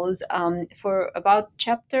 struggles for about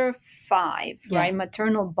chapter 5, right?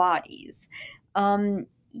 Maternal bodies. I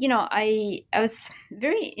was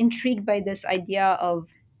very intrigued by this idea of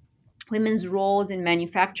women's roles in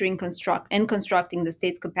manufacturing, constructing the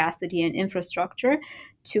state's capacity and infrastructure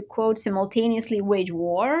to, quote, simultaneously wage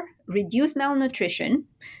war, reduce malnutrition,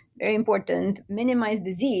 very important, minimize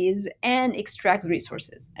disease, and extract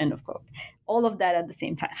resources, end of quote. All of that at the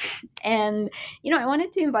same time. And, I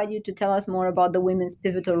wanted to invite you to tell us more about the women's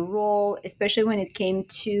pivotal role, especially when it came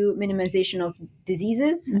to minimization of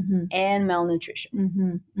diseases and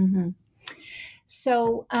malnutrition.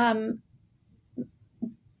 So,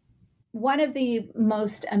 one of the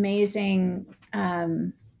most amazing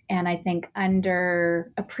and I think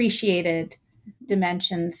underappreciated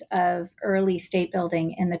dimensions of early state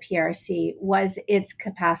building in the PRC was its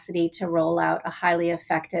capacity to roll out a highly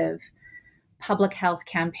effective public health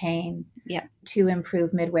campaign to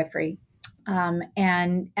improve midwifery.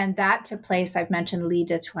 And that took place. I've mentioned Li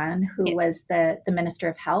Detuan, who was the Minister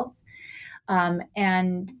of Health,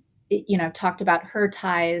 and talked about her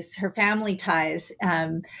ties, her family ties,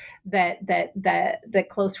 that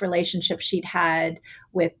close relationship she'd had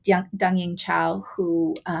with Deng Yingchao,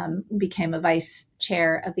 who became a vice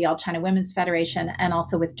chair of the All China Women's Federation, and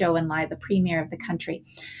also with Zhou Enlai, the premier of the country.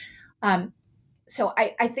 So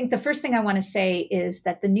I think the first thing I want to say is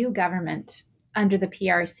that the new government under the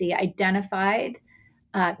PRC identified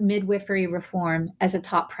midwifery reform as a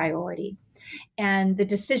top priority. And the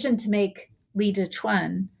decision to make Li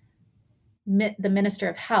Dechuan the Minister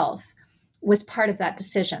of Health was part of that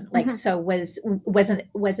decision. So was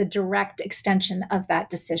a direct extension of that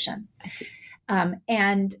decision. I see.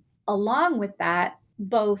 And along with that,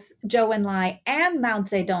 both Zhou Enlai and Mao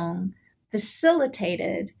Zedong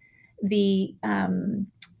facilitated the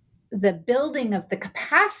building of the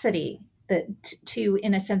capacity to,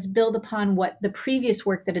 in a sense, build upon what the previous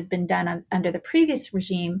work that had been done under the previous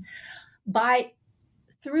regime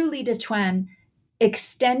through Li Dechuan,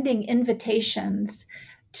 extending invitations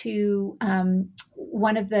to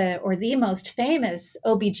one of the most famous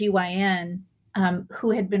OBGYN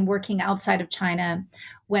who had been working outside of China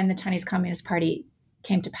when the Chinese Communist Party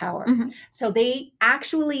came to power. So they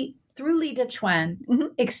actually, through Li Dechuan,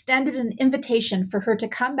 extended an invitation for her to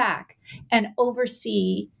come back and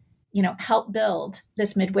oversee, help build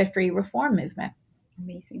this midwifery reform movement.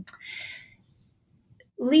 Amazing.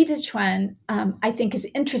 Li Dechuan, I think, is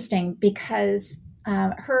interesting because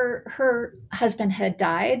her husband had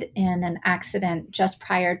died in an accident just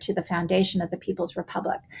prior to the foundation of the People's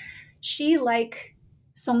Republic. She, like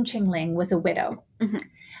Song Qingling, was a widow.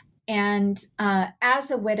 And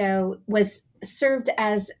as a widow, served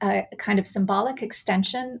as a kind of symbolic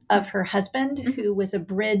extension of her husband, who was a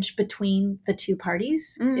bridge between the two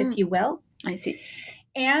parties, if you will. I see.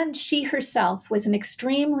 And she herself was an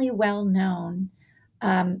extremely well-known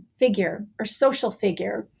figure or social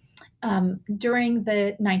figure during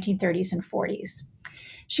the 1930s and 40s.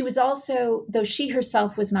 She was also, though she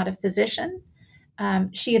herself was not a physician,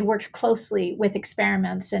 she had worked closely with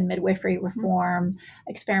experiments in midwifery reform,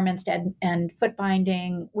 experiments and foot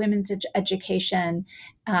binding, women's education,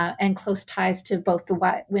 and close ties to both the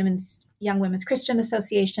Young Women's Christian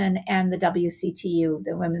Association and the WCTU,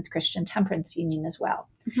 the Women's Christian Temperance Union, as well.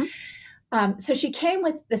 So she came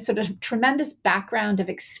with this sort of tremendous background of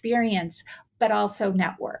experience, but also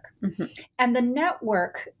network. And the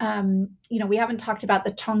network, we haven't talked about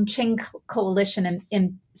the Chongqing Coalition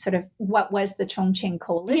in sort of what was the Chongqing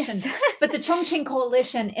Coalition, Yes. but the Chongqing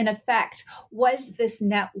Coalition, in effect, was this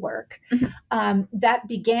network that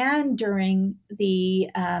began during the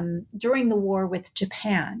war with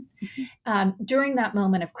Japan, during that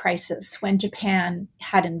moment of crisis when Japan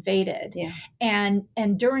had invaded, and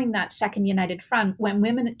during that Second United Front, when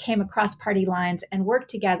women came across party lines and worked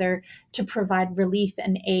together to provide relief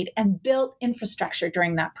and aid and built infrastructure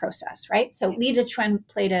during that process, right? So Li Dechuan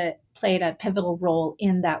played a pivotal role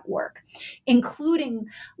in that work, including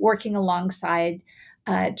working alongside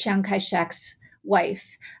Chiang Kai-shek's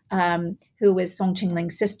wife, who was Song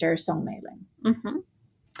Qingling's sister, Song Meiling.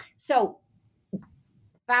 So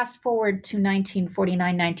fast forward to 1949,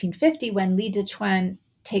 1950, when Li Dechuan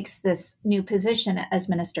takes this new position as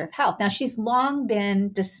Minister of Health. Now, she's long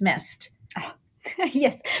been dismissed.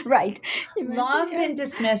 Yes, right. Long been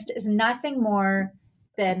dismissed as nothing more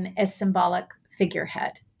than a symbolic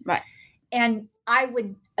figurehead. Right. And I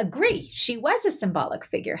would agree, she was a symbolic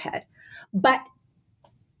figurehead. But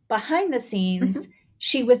behind the scenes,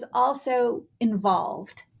 she was also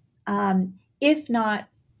involved, if not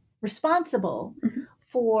responsible,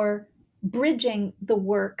 for bridging the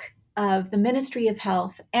work of the Ministry of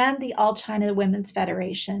Health and the All China Women's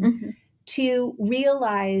Federation to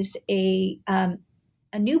realize a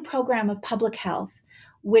new program of public health,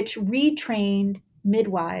 which retrained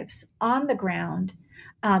midwives on the ground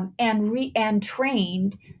and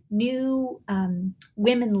trained new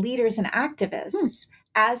women leaders and activists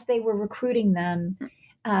as they were recruiting them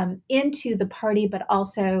into the party, but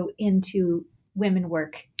also into women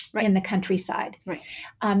work in the countryside. Right.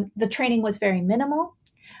 The training was very minimal.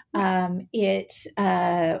 It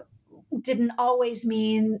didn't always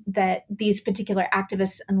mean that these particular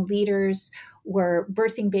activists and leaders were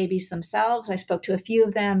birthing babies themselves. I spoke to a few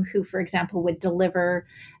of them who, for example, would deliver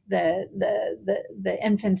the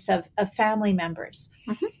infants of family members.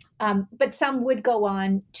 But some would go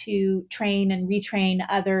on to train and retrain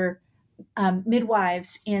other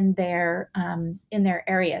midwives in their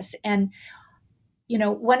areas. And,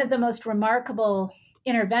 one of the most remarkable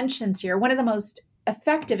interventions here, one of the most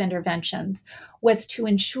effective interventions, was to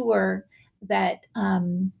ensure that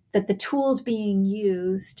that the tools being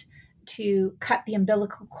used to cut the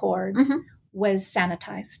umbilical cord was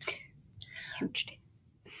sanitized. Huge.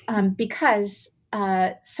 Because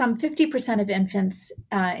some 50% of infants,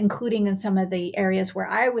 including in some of the areas where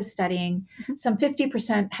I was studying, some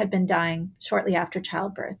 50% had been dying shortly after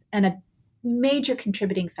childbirth. And a major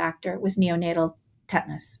contributing factor was neonatal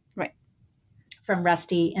tetanus. Right. From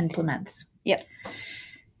rusty implements. Yep.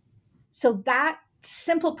 So that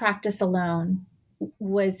simple practice alone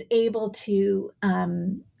was able to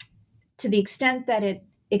the extent that it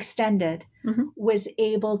extended, was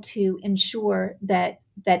able to ensure that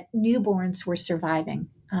newborns were surviving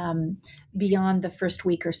beyond the first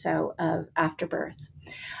week or so of after birth.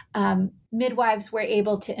 Midwives were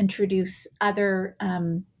able to introduce other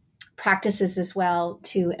practices as well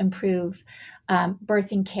to improve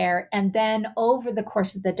birthing care. And then over the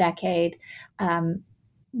course of the decade,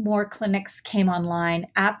 more clinics came online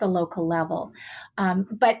at the local level.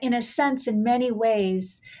 But in a sense, in many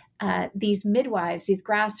ways, these midwives, these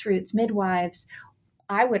grassroots midwives,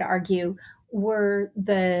 I would argue, were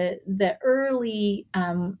the early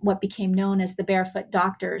what became known as the barefoot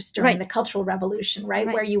doctors during the Cultural Revolution, right?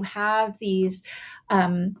 Where you have these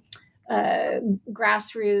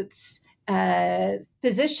grassroots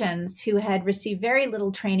physicians who had received very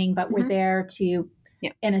little training but were there to,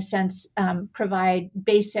 in a sense, provide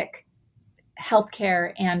basic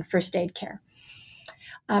healthcare and first aid care.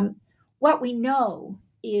 What we know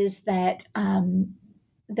is that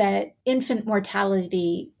that infant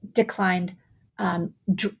mortality declined,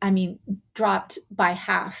 dropped by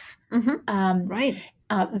half,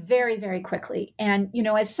 very, very quickly. And,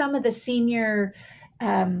 as some of the senior,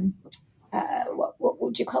 what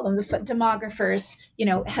would you call them, the demographers,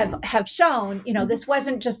 have shown, this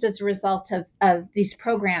wasn't just as a result of these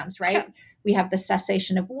programs, right? Sure. We have the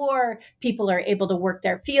cessation of war. People are able to work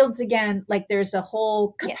their fields again. Like there's a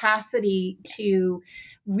whole capacity to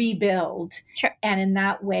rebuild. Sure. And in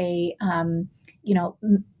that way,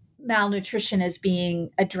 malnutrition is being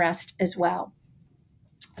addressed as well.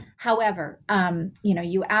 However,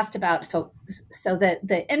 you asked about, so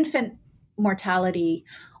the infant mortality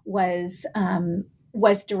was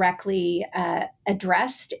directly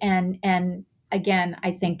addressed, and again,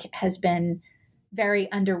 I think has been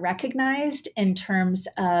very under-recognized in terms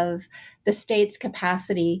of the state's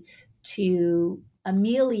capacity to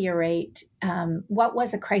ameliorate what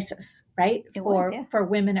was a crisis, right? For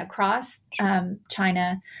women across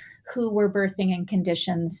China who were birthing in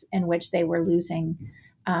conditions in which they were losing,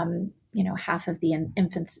 half of the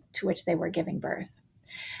infants to which they were giving birth.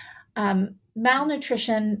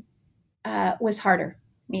 Malnutrition was harder.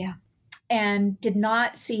 Yeah. And did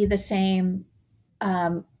not see the same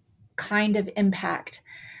kind of impact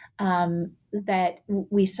that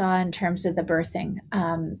we saw in terms of the birthing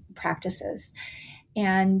practices.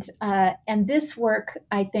 And this work,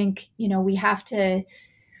 I think, we have to,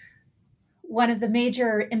 one of the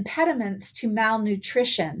major impediments to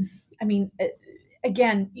malnutrition,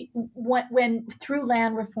 again, when through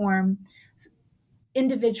land reform,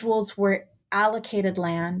 individuals were allocated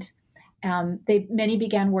land, many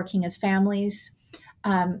began working as families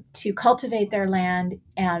to cultivate their land.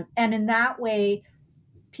 And in that way,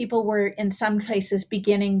 people were in some places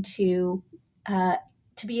beginning to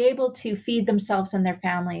be able to feed themselves and their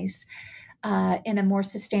families in a more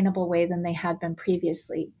sustainable way than they had been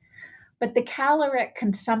previously. But the caloric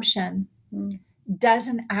consumption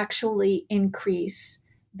doesn't actually increase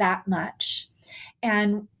that much.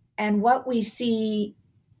 And what we see,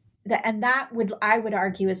 I would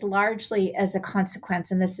argue is largely as a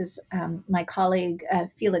consequence, and this is my colleague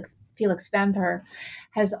Felix Venver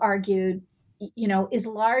has argued, is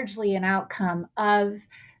largely an outcome of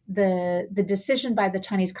the decision by the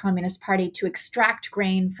Chinese Communist Party to extract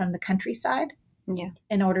grain from the countryside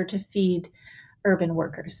in order to feed urban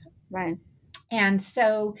workers. Right. And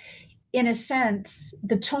so, in a sense,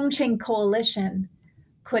 the Chongqing Coalition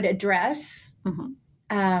could address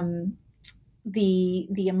the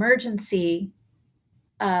emergency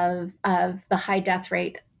of the high death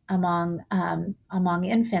rate among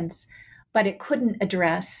infants, but it couldn't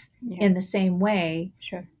address in the same way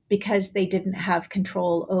because they didn't have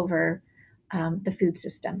control over the food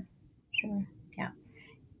system. Sure. Yeah.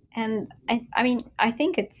 And I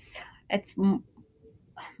think it's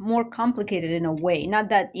more complicated in a way. Not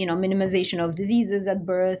that, minimization of diseases at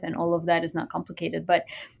birth and all of that is not complicated, but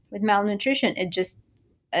with malnutrition,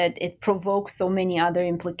 it provokes so many other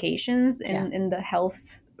implications in the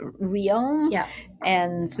health realm,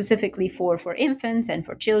 and specifically for infants and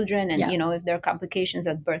for children, and if there are complications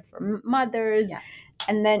at birth for mothers,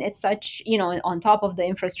 and then it's such on top of the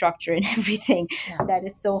infrastructure and everything that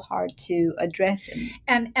it's so hard to address.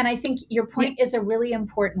 And I think your point is a really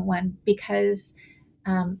important one, because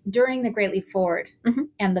during the Great Leap Forward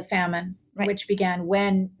and the famine, which began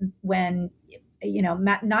when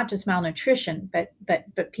not just malnutrition,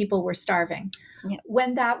 but people were starving. Yeah.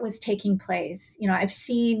 When that was taking place, I've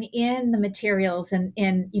seen in the materials and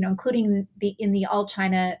including in the All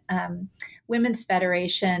China Women's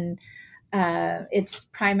Federation, its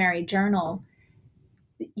primary journal,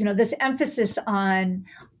 this emphasis on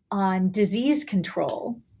disease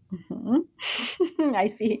control. Mm-hmm. I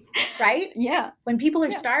see. Right? Yeah. When people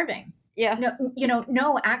are starving. Yeah.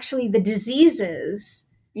 No, actually the diseases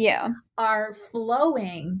are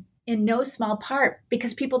flowing in no small part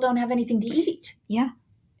because people don't have anything to eat. Yeah.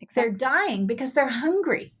 Exactly. They're dying because they're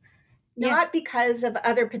hungry, not because of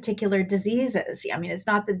other particular diseases. I mean, it's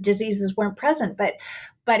not that diseases weren't present, but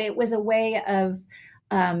it was a way of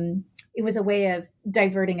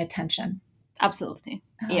diverting attention. Absolutely.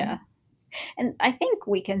 Yeah. And I think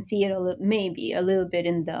we can see it maybe a little bit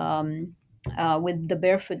in the with the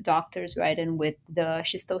barefoot doctors, right, and with the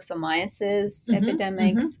schistosomiasis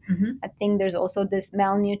epidemics. I think there's also this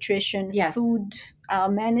malnutrition, food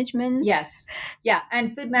management. Yes, yeah,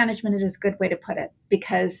 and food management is a good way to put it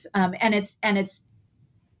because and it's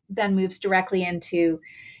then moves directly into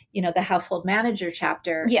the household manager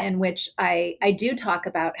chapter in which I do talk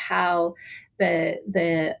about how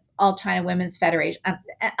the All China Women's Federation,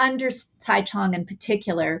 under Tsai Chong in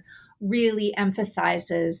particular, really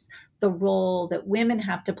emphasizes the role that women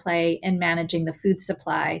have to play in managing the food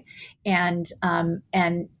supply, and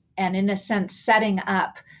in a sense setting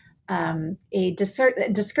up a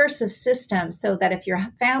discursive system so that if your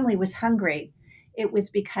family was hungry, it was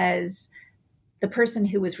because the person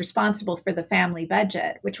who was responsible for the family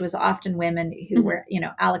budget, which was often women who were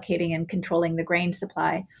allocating and controlling the grain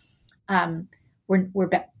supply, were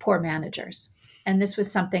poor managers. And this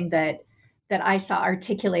was something that I saw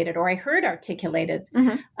articulated, or I heard articulated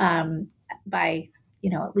by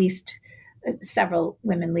at least several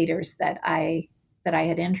women leaders that I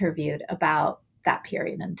had interviewed about that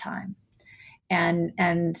period in time.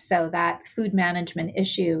 And so that food management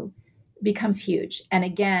issue becomes huge. And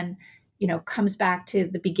again, comes back to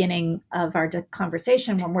the beginning of our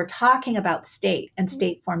conversation when we're talking about state and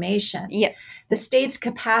state formation. Yeah. The state's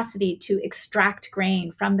capacity to extract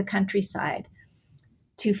grain from the countryside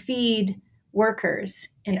to feed workers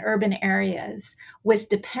in urban areas was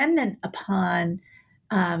dependent upon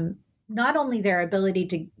not only their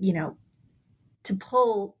ability to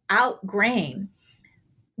pull out grain,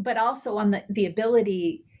 but also on the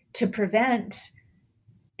ability to prevent,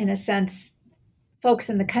 in a sense, folks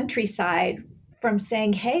in the countryside from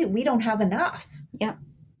saying, hey, we don't have enough. Yeah.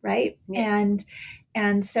 Right. Yeah.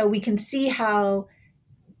 And so we can see how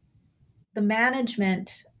the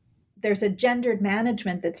management, there's a gendered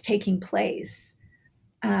management that's taking place.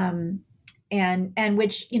 And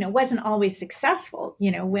which, wasn't always successful.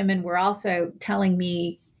 Women were also telling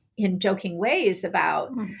me in joking ways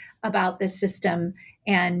about the system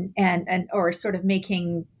and or sort of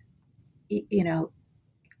making,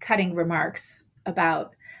 cutting remarks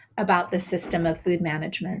about the system of food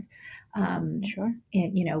management. Sure.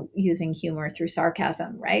 And, using humor through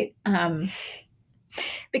sarcasm, right?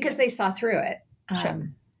 Because they saw through it. Sure.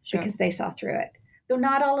 Because they saw through it. Though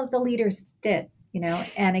not all of the leaders did,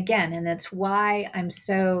 and again, and that's why I'm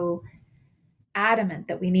so adamant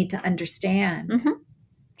that we need to understand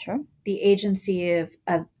Sure. the agency of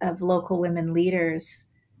local women leaders,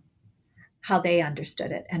 how they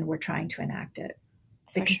understood it and were trying to enact it,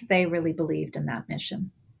 because they really believed in that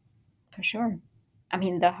mission. For sure. I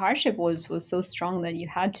mean, the hardship was so strong that you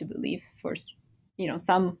had to believe for,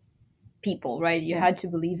 some people, right? You had to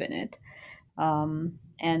believe in it. And,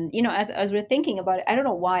 as we're thinking about it, I don't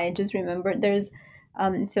know why, I just remembered there's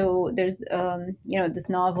this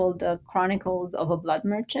novel, The Chronicles of a Blood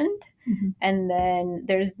Merchant. And then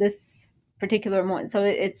there's this particular moment. So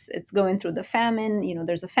it's going through the famine,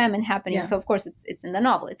 there's a famine happening. Yeah. So of course it's in the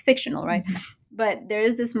novel, it's fictional, right? But there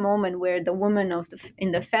is this moment where the woman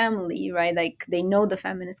in the family, right, like they know the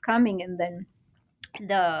famine is coming, and then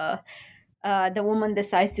the woman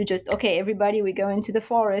decides to just, okay, everybody, we go into the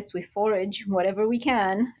forest, we forage whatever we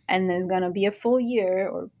can, and there's gonna be a full year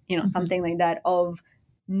or something like that of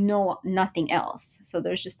nothing else. So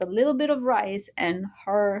there's just a little bit of rice, and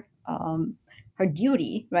her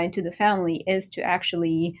duty, right, to the family is to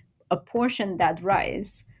actually apportion that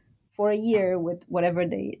rice for a year with whatever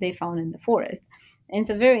they found in the forest. And it's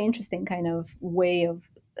a very interesting kind of way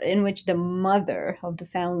in which the mother of the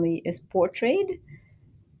family is portrayed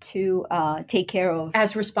to take care of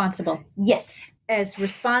as responsible. Yes. As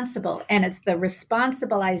responsible. And it's the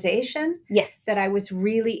responsibilization that I was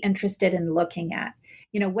really interested in looking at.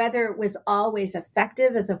 Whether it was always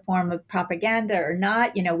effective as a form of propaganda or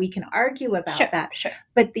not, we can argue about that. Sure.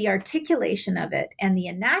 But the articulation of it and the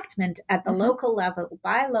enactment at the local level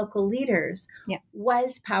by local leaders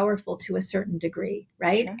was powerful to a certain degree,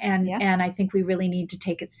 right? Sure. And I think we really need to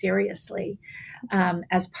take it seriously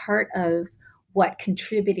as part of what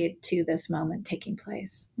contributed to this moment taking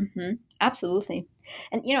place. Absolutely.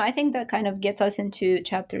 And, I think that kind of gets us into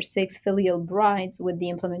chapter 6, filial brides, with the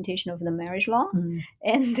implementation of the marriage law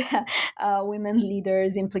and women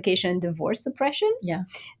leaders' implication in divorce suppression. Yeah.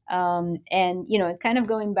 And, it's kind of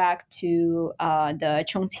going back to the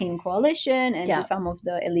Chongqing coalition and to some of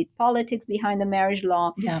the elite politics behind the marriage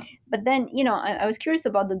law. Yeah. But then, I was curious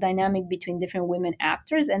about the dynamic between different women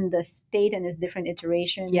actors and the state and its different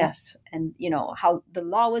iterations. Yes. And, how the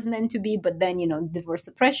law was meant to be, but then, divorce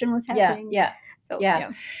suppression was happening. Yeah. So,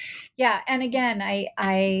 yeah. And again,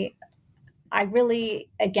 I really,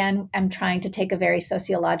 again, am trying to take a very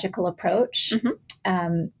sociological approach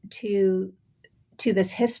to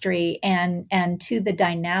this history and to the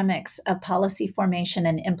dynamics of policy formation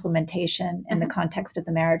and implementation in the context of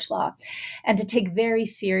the marriage law, and to take very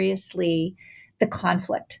seriously the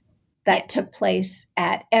conflict that took place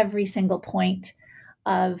at every single point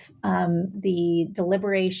of the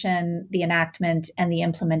deliberation, the enactment, and the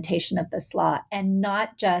implementation of this law, and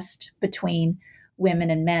not just between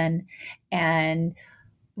women and men and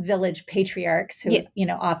village patriarchs who are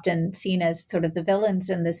often seen as sort of the villains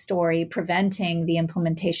in this story, preventing the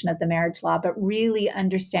implementation of the marriage law, but really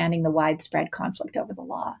understanding the widespread conflict over the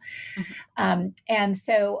law. And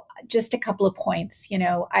so just a couple of points.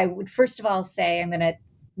 I would first of all say, I'm going to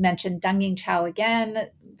mention Deng Yingqiao again,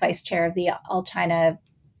 vice chair of the All China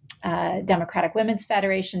Democratic Women's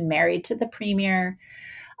Federation, married to the premier,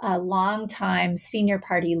 a longtime senior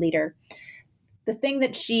party leader. The thing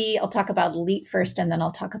that I'll talk about elite first, and then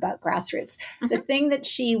I'll talk about grassroots. The thing that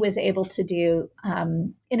she was able to do,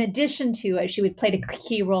 in addition to, she would play a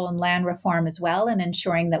key role in land reform as well, and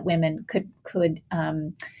ensuring that women could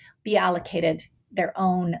be allocated their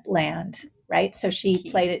own land, right? So she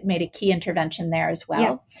made a key intervention there as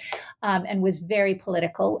well, and was very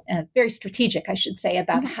political and very strategic, I should say,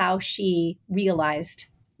 about how she realized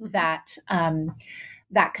that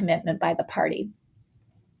commitment by the party.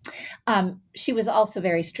 She was also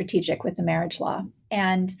very strategic with the marriage law.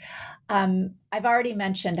 And I've already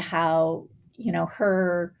mentioned how,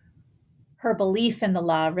 her belief in the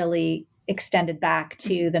law really extended back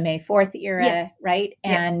to the May 4th era, right?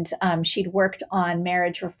 And she'd worked on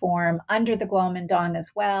marriage reform under the Kuomintang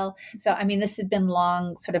as well. So, this had been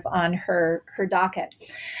long sort of on her docket.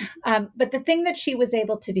 But the thing that she was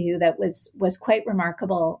able to do that was quite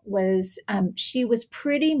remarkable was she was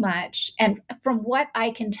pretty much, and from what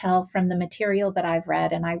I can tell from the material that I've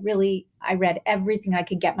read, and I read everything I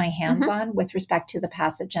could get my hands on with respect to the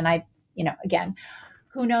passage. And I, again,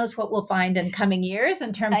 who knows what we'll find in coming years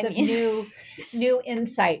in terms of new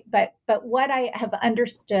insight. But what I have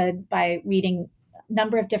understood by reading a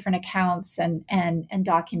number of different accounts and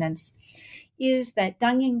documents is that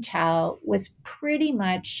Deng Yingqiao was pretty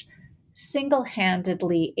much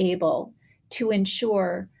single-handedly able to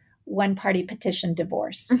ensure one-party petition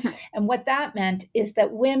divorce. And what that meant is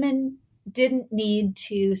that women didn't need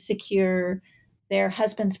to secure their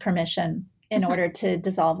husband's permission in order to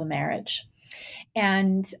dissolve a marriage.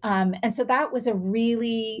 And so that was a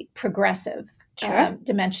really progressive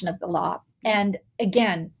dimension of the law. And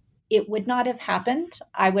again, it would not have happened,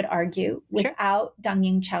 I would argue, without Deng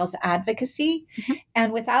Yingqiao's advocacy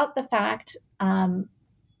and without the fact, without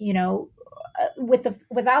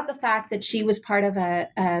the fact that she was part of a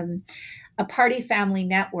party family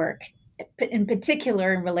network, in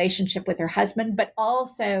particular in relationship with her husband, but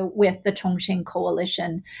also with the Chongqing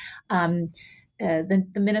coalition.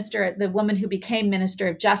 The woman who became Minister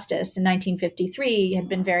of Justice in 1953 had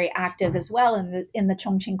been very active as well in the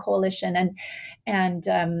Chongqing coalition, and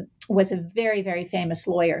was a very, very famous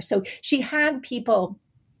lawyer. So she had people,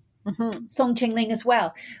 Song Qingling as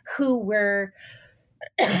well, who were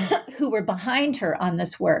behind her on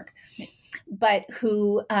this work, but it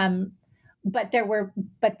was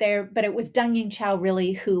Deng Yingqiao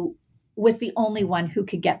really who was the only one who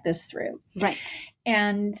could get this through, right?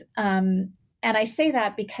 And I say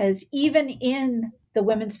that because even in the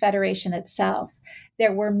Women's Federation itself,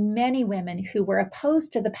 there were many women who were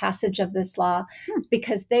opposed to the passage of this law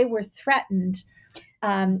because they were threatened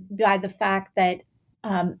by the fact that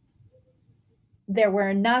there were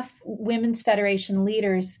enough Women's Federation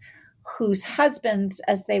leaders whose husbands,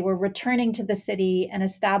 as they were returning to the city and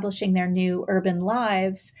establishing their new urban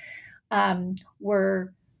lives,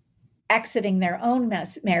 were exiting their own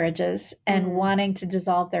marriages and wanting to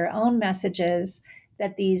dissolve their own messages,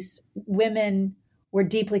 that these women were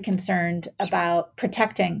deeply concerned about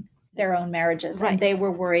protecting their own marriages. Right. And they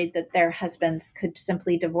were worried that their husbands could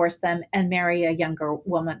simply divorce them and marry a younger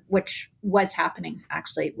woman, which was happening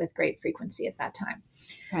actually with great frequency at that time.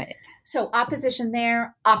 Right. So opposition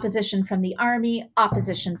there, opposition from the army,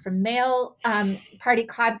 opposition from male party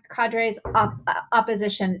cadres,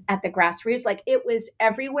 opposition at the grassroots. Like it was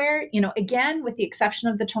everywhere, again, with the exception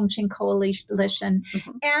of the Chongqing Coalition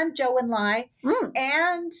and Zhou Enlai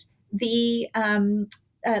and the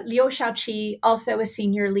Liu Shaoqi, also a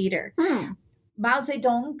senior leader. Mao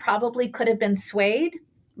Zedong probably could have been swayed.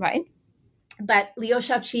 Right. But Liu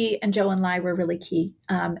Shaoqi and Zhou Enlai were really key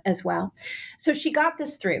as well. So she got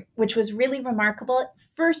this through, which was really remarkable.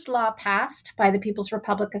 First law passed by the People's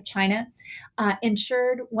Republic of China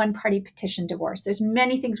ensured one-party petition divorce. There's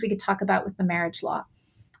many things we could talk about with the marriage law.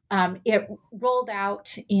 It rolled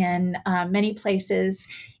out in many places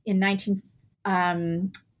in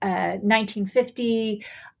 1950,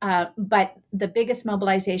 but the biggest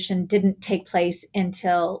mobilization didn't take place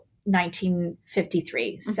until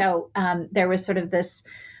 1953. So there was sort of this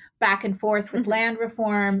back and forth with land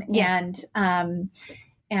reform, and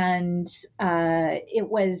it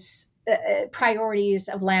was priorities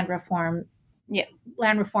of land reform. Yeah,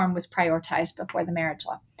 land reform was prioritized before the marriage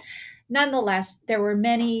law. Nonetheless, there were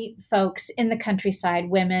many folks in the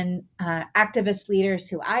countryside, women, activist leaders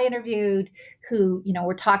who I interviewed, who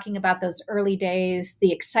were talking about those early days,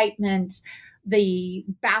 the excitement, the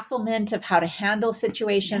bafflement of how to handle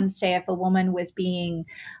situations. Say if a woman was being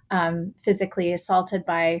physically assaulted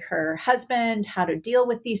by her husband, how to deal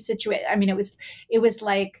with these situations. I mean, it was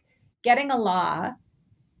like getting a law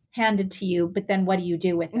handed to you, but then what do you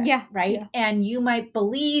do with it? Yeah, right. Yeah. And you might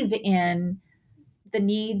believe in the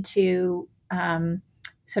need to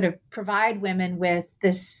sort of provide women with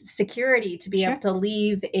this security to be able to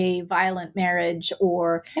leave a violent marriage,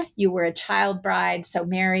 or you were a child bride, so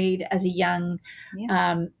married as a young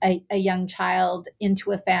child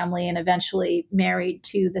into a family and eventually married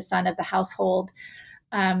to the son of the household.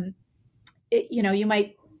 You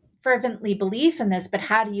might fervently believe in this, but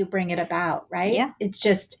how do you bring it about, right? Yeah. It's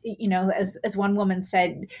just, as one woman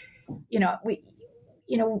said,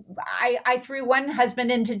 I threw one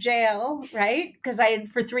husband into jail, right? Because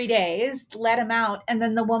for 3 days, let him out. And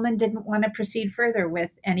then the woman didn't want to proceed further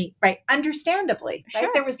with any, right? Understandably, right?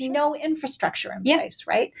 There was no infrastructure in place,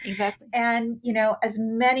 right? Exactly. And, as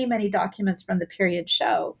many, many documents from the period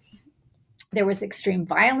show, there was extreme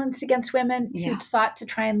violence against women who sought to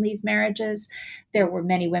try and leave marriages. There were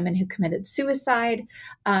many women who committed suicide.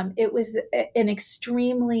 It was an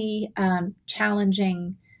extremely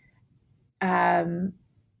challenging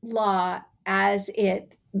law as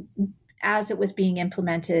it was being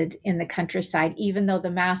implemented in the countryside, even though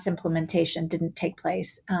the mass implementation didn't take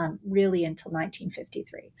place really until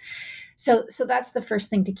 1953. So that's the first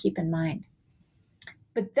thing to keep in mind.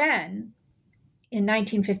 But then in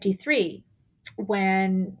 1953,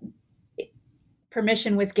 when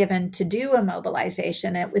permission was given to do a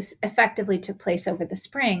mobilization, it was effectively took place over the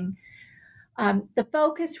spring, the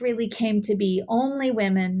focus really came to be only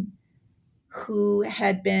women who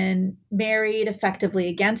had been married effectively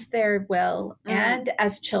against their will and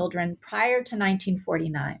as children prior to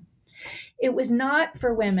 1949. It was not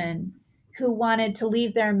for women who wanted to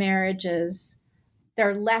leave their marriages,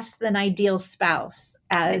 their less than ideal spouse,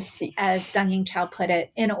 as Deng Yingqiao put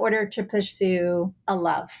it, in order to pursue a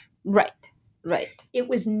love. Right. It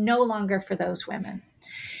was no longer for those women.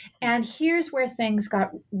 And here's where things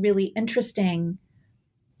got really interesting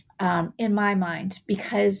in my mind,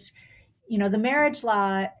 because the marriage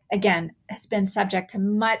law, again, has been subject to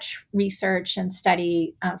much research and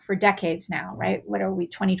study for decades now, right? What are we,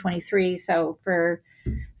 2023? So for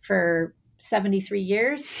 73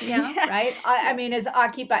 years, right? I mean, as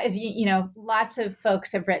lots of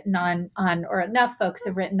folks have written on, or enough folks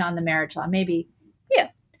have written on the marriage law, maybe.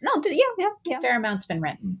 Fair amount's been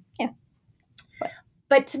written. Yeah.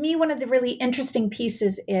 But to me, one of the really interesting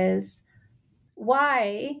pieces is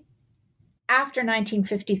why, after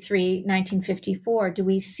 1953, 1954, do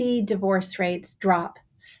we see divorce rates drop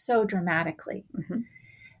so dramatically?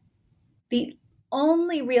 The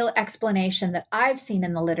only real explanation that I've seen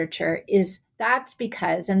in the literature is that's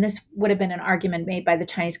because, and this would have been an argument made by the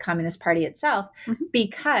Chinese Communist Party itself,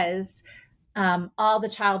 because all the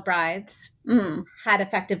child brides had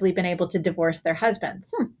effectively been able to divorce their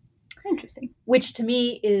husbands. Interesting. Which to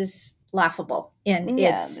me is laughable.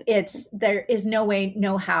 It's there is no way,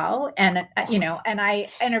 no how. And, and I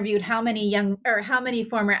interviewed how many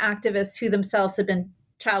former activists who themselves have been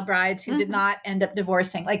child brides who did not end up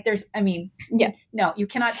divorcing. Like no, you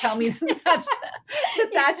cannot tell me that's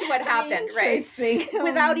what happened, right?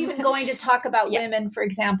 Without even going to talk about women, for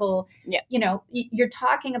example, you're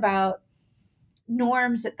talking about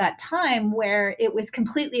norms at that time where it was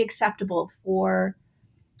completely acceptable for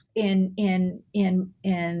in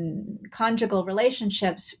conjugal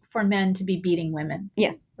relationships for men to be beating women.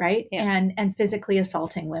 Yeah. Right. Yeah. And physically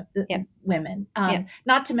assaulting women.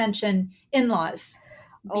 Not to mention in-laws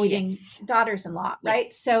beating daughters-in-law. Right.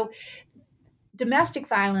 Yes. So domestic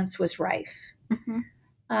violence was rife.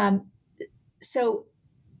 So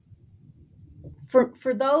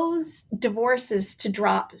for those divorces to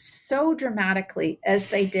drop so dramatically as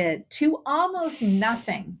they did to almost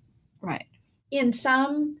nothing, right, in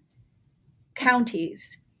some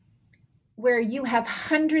counties where you have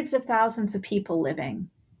hundreds of thousands of people living,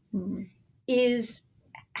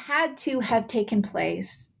 had to have taken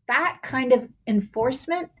place. That kind of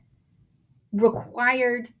enforcement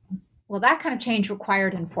that kind of change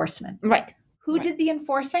required enforcement. Right. Who did the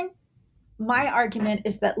enforcing? My argument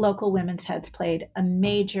is that local women's heads played a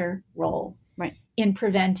major role in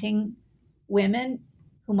preventing women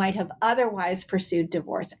who might have otherwise pursued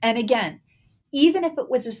divorce. And again, even if it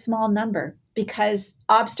was a small number, because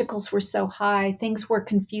obstacles were so high, things were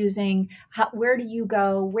confusing. Where do you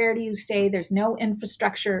go? Where do you stay? There's no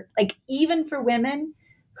infrastructure. Like, even for women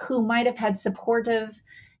who might have had supportive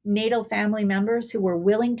natal family members who were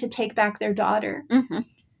willing to take back their daughter,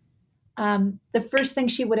 the first thing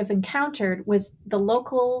she would have encountered was the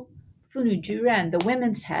local Funujuren, the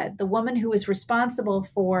women's head, the woman who was responsible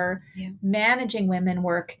for managing women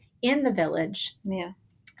work in the village,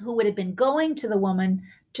 who would have been going to the woman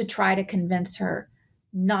to try to convince her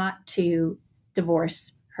not to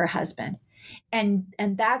divorce her husband. And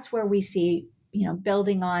that's where we see,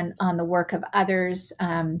 building on the work of others,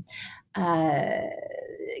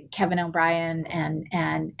 Kevin O'Brien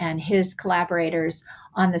and his collaborators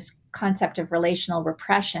on this concept of relational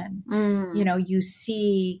repression. You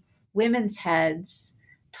see women's heads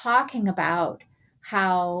talking about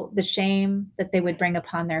how the shame that they would bring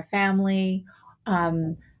upon their family,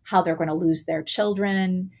 how they're going to lose their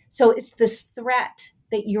children. So it's this threat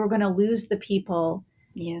that you're going to lose the people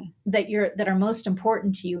that are most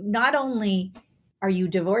important to you. Not only are you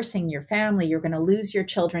divorcing your family, you're going to lose your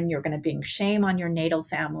children, you're going to bring shame on your natal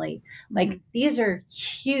family. Like, these are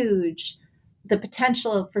huge. The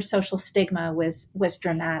potential for social stigma was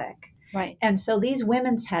dramatic. Right. And so these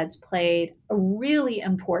women's heads played a really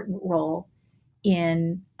important role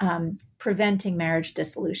in preventing marriage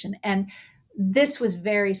dissolution. And this was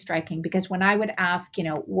very striking, because when I would ask,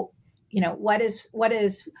 what is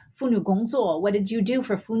Funu Gongzuo? What did you do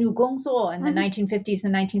for Funu Gongzuo in the 1950s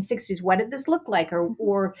and 1960s? What did this look like?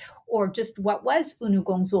 Or just what was Funu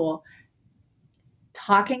Gongzuo?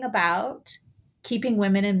 Talking about keeping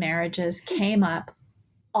women in marriages came up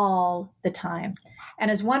all the time.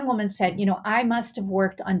 And as one woman said, I must have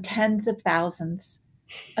worked on tens of thousands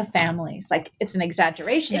of families. Like, it's an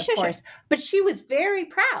exaggeration, of course, but she was very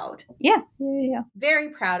proud. Yeah. Very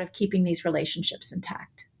proud of keeping these relationships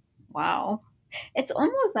intact. Wow. It's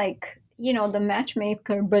almost like, the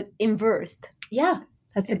matchmaker, but inversed. Yeah.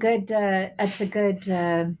 That's a good,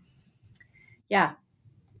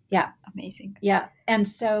 yeah. Amazing. Yeah. And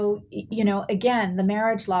so, again, the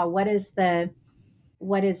marriage law, what is the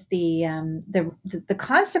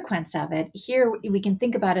consequence of it? Here we can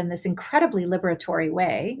think about it in this incredibly liberatory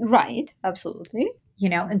way. Right. Absolutely.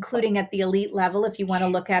 Including at the elite level, if you want to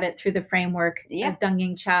look at it through the framework of Deng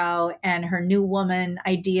Ying Chao and her New Woman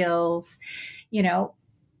ideals,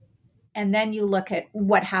 and then you look at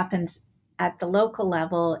what happens at the local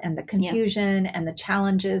level and the confusion and the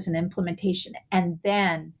challenges and implementation. And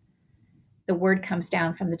then the word comes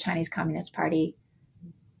down from the Chinese Communist Party: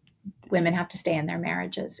 women have to stay in their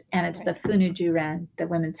marriages. And it's the Funujuren, the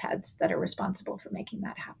women's heads, that are responsible for making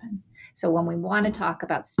that happen. So when we want to talk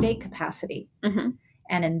about state capacity,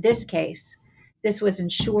 and in this case, this was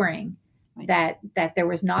ensuring that there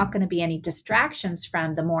was not going to be any distractions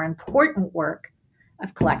from the more important work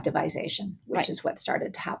of collectivization, which is what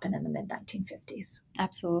started to happen in the mid-1950s.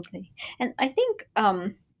 Absolutely. And I think,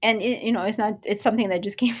 it's something that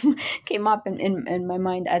just came up in my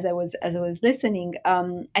mind as I was listening.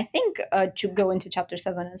 I think to go into chapter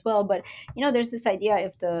 7 as well, but there's this idea,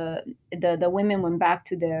 if the women went back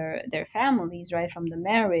to their families, right, from the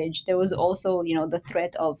marriage, there was also the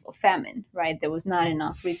threat of famine, right? There was not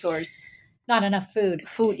enough resource. Not enough food.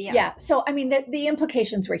 Yeah. So, I mean, the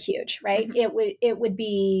implications were huge, right? It would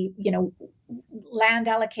be, land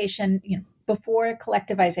allocation, before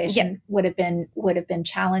collectivization would have been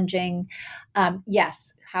challenging.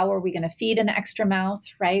 Yes. How are we going to feed an extra mouth,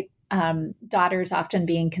 right? Daughters often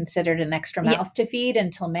being considered an extra mouth to feed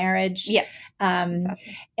until marriage. Yeah.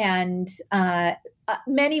 Exactly. And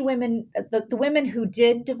many women, the women who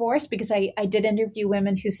did divorce, because I did interview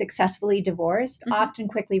women who successfully divorced, often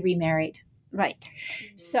quickly remarried. Right.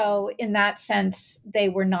 So in that sense, they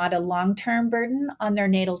were not a long-term burden on their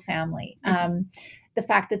natal family. The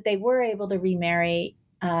fact that they were able to remarry,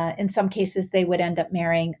 in some cases, they would end up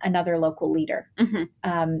marrying another local leader.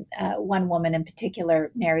 One woman in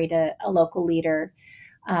particular married a local leader,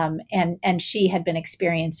 and she had been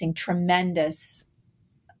experiencing tremendous,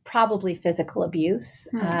 probably physical abuse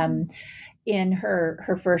in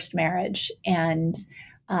her first marriage, and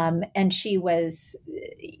she was,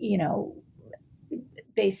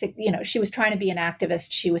 she was trying to be an activist.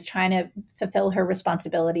 She was trying to fulfill her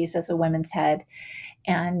responsibilities as a women's head,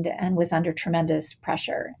 and was under tremendous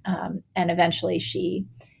pressure. And eventually, she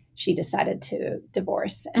decided to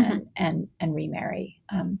divorce and remarry.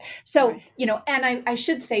 And I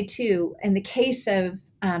should say too, in the case of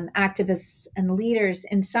activists and leaders,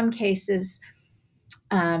 in some cases,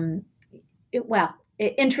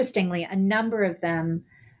 interestingly, a number of them,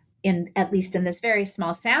 at least in this very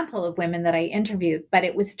small sample of women that I interviewed, but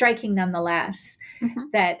it was striking nonetheless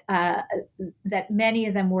that many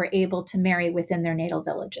of them were able to marry within their natal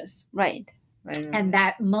villages. Right. And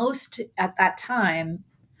that at that time,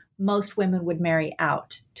 most women would marry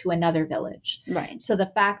out to another village. Right. So the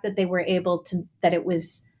fact that they were able to get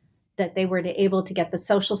the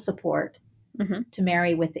social support to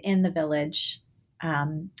marry within the village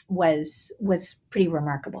was pretty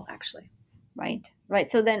remarkable, actually. Right.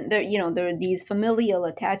 So then there are these familial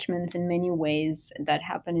attachments in many ways that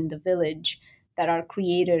happen in the village that are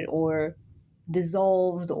created or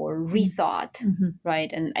dissolved or rethought,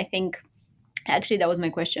 right? And I think actually that was my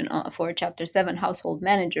question for chapter 7, household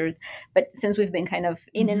managers. But since we've been kind of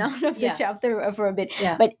in and out of the chapter for a bit,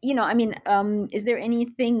 but is there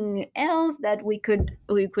anything else that we could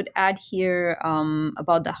add here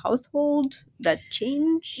about the household that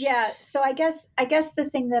changed? Yeah. So I guess the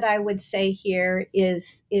thing that I would say here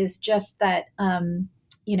is just that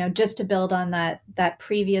just to build on that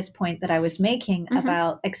previous point that I was making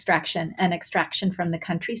about extraction from the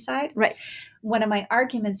countryside. Right. One of my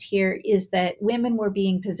arguments here is that women were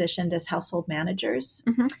being positioned as household managers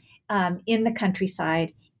in the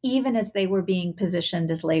countryside, even as they were being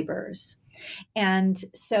positioned as laborers. And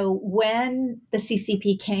so when the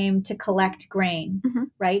CCP came to collect grain,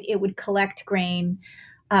 right, it would collect grain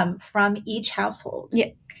from each household.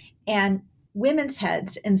 Yeah. And women's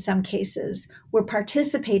heads, in some cases, were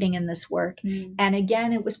participating in this work. And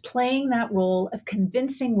again, it was playing that role of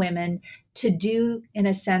convincing women to do, in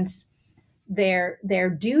a sense, their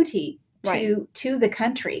duty to the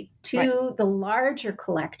country, to the larger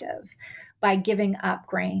collective, by giving up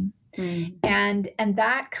grain. And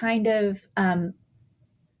that kind of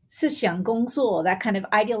思想工作, that kind of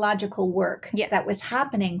ideological work that was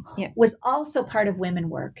happening was also part of women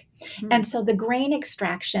work. And so the grain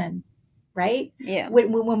extraction, right? Yeah.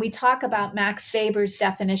 When we talk about Max Weber's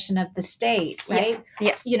definition of the state, right?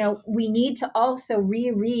 Yeah. We need to also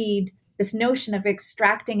reread this notion of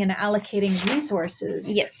extracting and allocating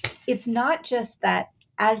resources. Yes. It's not just that,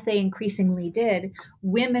 as they increasingly did,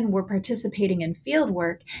 women were participating in field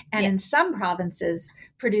work and in some provinces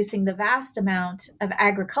producing the vast amount of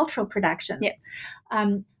agricultural production.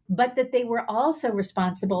 But that they were also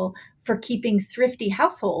responsible for keeping thrifty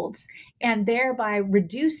households and thereby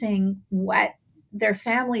reducing what their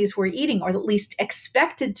families were eating, or at least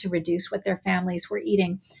expected to reduce what their families were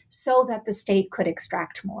eating, so that the state could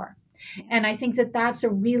extract more. And I think that that's a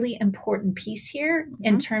really important piece here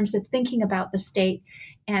in terms of thinking about the state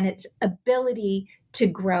and its ability to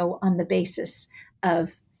grow on the basis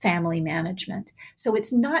of family management. So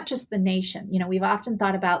it's not just the nation. We've often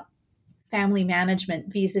thought about family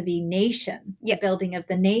management vis-a-vis nation, the building of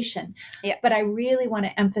the nation. But I really want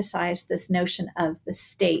to emphasize this notion of the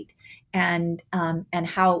state and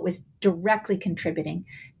how it was directly contributing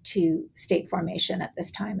to state formation at this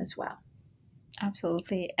time as well.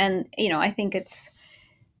 Absolutely. And, I think it's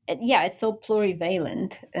so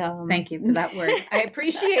plurivalent. Thank you for that word. I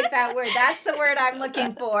appreciate that word. That's the word I'm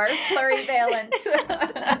looking for, plurivalent.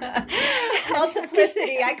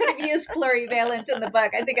 Multiplicity. I could have used plurivalent in the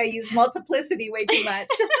book. I think I used multiplicity way too much.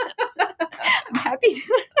 I'm happy to.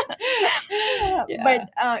 But,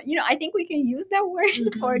 I think we can use that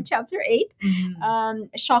word for chapter 8,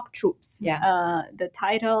 shock troops, the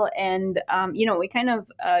title. And, we kind of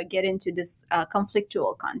get into this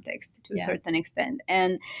conflictual context to a certain extent.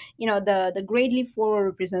 And, the Great Leap Forward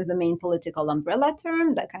represents the main political umbrella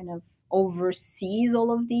term that kind of oversees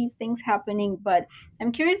all of these things happening. But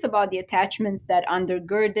I'm curious about the attachments that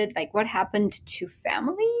undergird it, like what happened to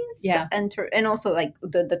families and also like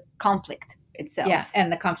the conflict itself. Yeah,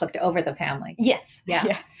 and the conflict over the family. Yes.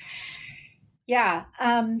 Yeah.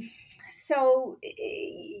 So,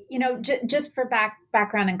 just for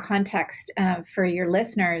background and context for your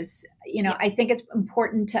listeners, I think it's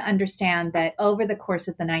important to understand that over the course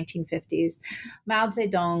of the 1950s, Mao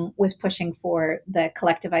Zedong was pushing for the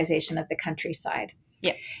collectivization of the countryside.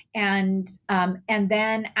 Yeah. And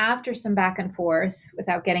then after some back and forth,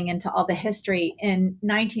 without getting into all the history, in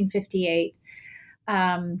 1958,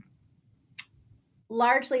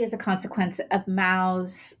 largely as a consequence of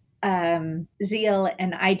Mao's zeal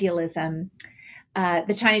and idealism,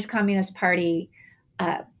 the Chinese Communist Party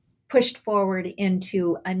pushed forward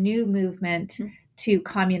into a new movement to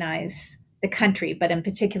communize the country, but in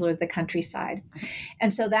particular the countryside.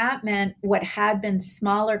 And so that meant what had been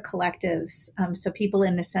smaller collectives, so people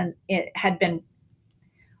in the sense, it had been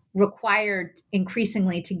required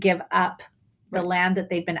increasingly to give up the land that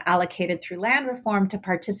they'd been allocated through land reform to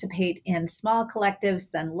participate in small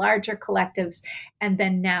collectives, then larger collectives, and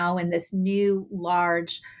then now in this new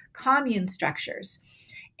large commune structures.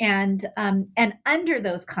 And under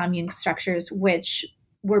those commune structures, which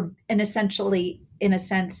were in a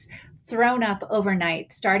sense, thrown up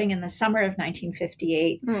overnight, starting in the summer of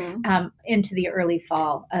 1958 into the early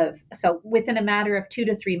fall so within a matter of 2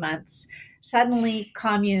 to 3 months, suddenly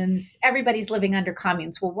communes, everybody's living under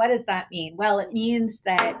communes. Well, what does that mean? Well, it means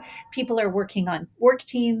that people are working on work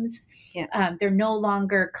teams. Yeah. They're no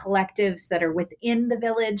longer collectives that are within the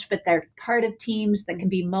village, but they're part of teams that can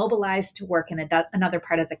be mobilized to work in another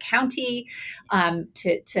part of the county,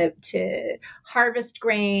 to harvest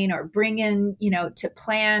grain or bring in, to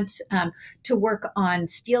plant, to work on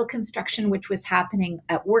steel construction, which was happening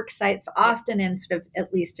at work sites, often in sort of,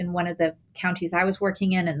 at least in one of the counties I was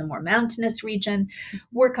working in the more mountainous region,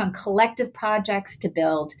 work on collective projects to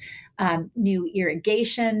build new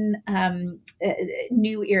irrigation,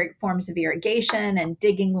 forms of irrigation and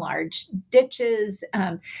digging large ditches.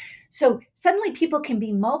 So suddenly people can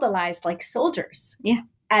be mobilized like soldiers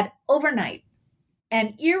at overnight,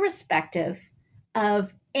 and irrespective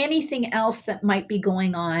of anything else that might be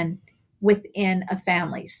going on within a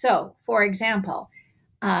family. So, for example,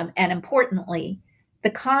 and importantly, the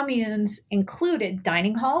communes included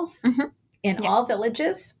dining halls in all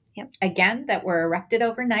villages, again, that were erected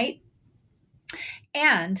overnight,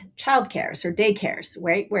 and childcares or daycares,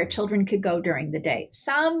 where children could go during the day.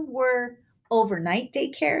 Some were overnight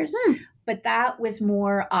daycares, but that was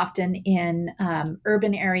more often in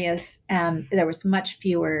urban areas. There was much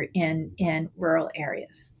fewer in rural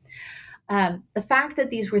areas. The fact that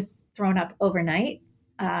these were thrown up overnight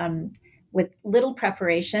with little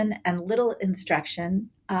preparation and little instruction,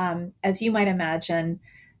 as you might imagine,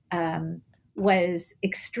 was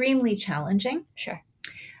extremely challenging. Sure.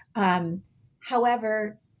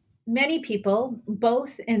 However, many people,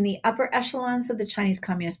 both in the upper echelons of the Chinese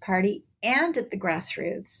Communist Party and at the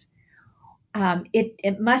grassroots,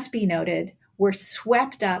 it must be noted, were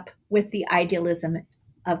swept up with the idealism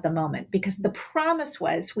of the moment, because the promise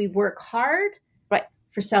was we work hard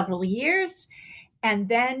for several years, and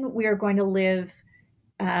then we are going to live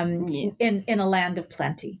in a land of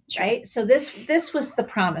plenty, right? So this was the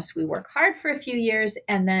promise. We work hard for a few years,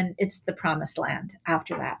 and then it's the promised land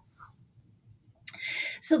after that.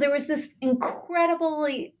 So there was this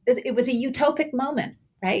it was a utopic moment,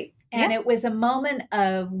 right? And it was a moment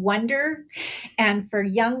of wonder. And for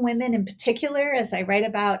young women in particular, as I write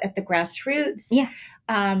about at the grassroots,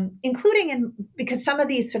 including because some of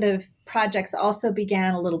these sort of projects also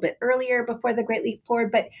began a little bit earlier before the Great Leap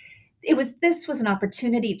Forward, but this was an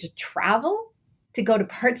opportunity to travel, to go to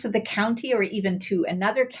parts of the county or even to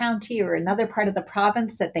another county or another part of the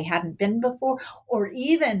province that they hadn't been before, or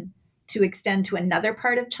even to extend to another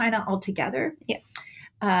part of China altogether.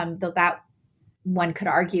 Though that, one could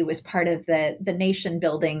argue, was part of the nation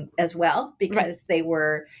building as well, because they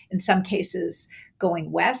were in some cases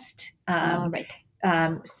going west.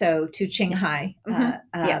 So to Qinghai,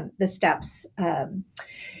 the steppes.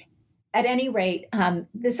 At any rate,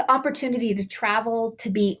 this opportunity to travel, to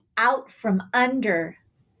be out from under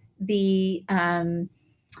the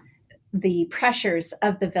pressures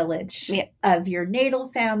of the village, of your natal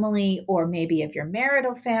family, or maybe of your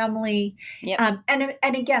marital family. And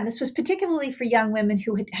again, this was particularly for young women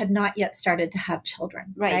who had not yet started to have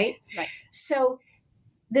children, right? So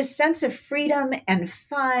this sense of freedom and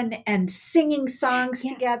fun and singing songs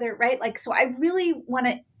together, right? Like, so I really want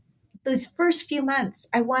to, those first few months,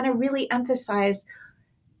 I want to really emphasize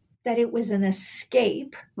that it was an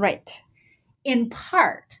escape, in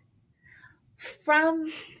part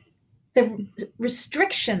from the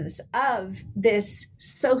restrictions of this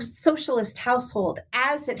socialist household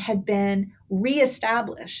as it had been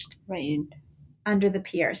reestablished under the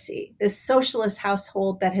PRC, this socialist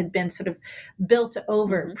household that had been sort of built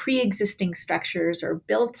over pre-existing structures or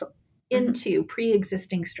built into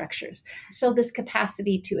pre-existing structures. So this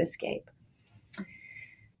capacity to escape.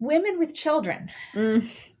 Women with children.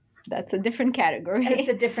 That's a different category. It's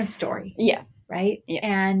a different story. Yeah. Right. Yeah.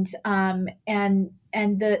 And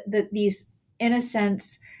these, in a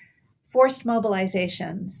sense, forced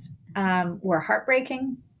mobilizations were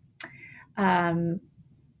heartbreaking,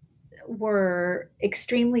 were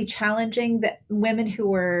extremely challenging. That women who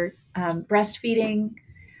were breastfeeding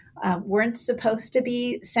weren't supposed to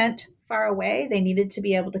be sent far away. They needed to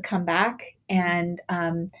be able to come back and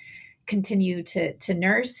continue to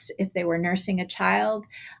nurse if they were nursing a child.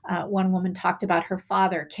 One woman talked about her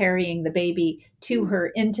father carrying the baby to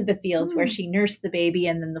her into the fields where she nursed the baby,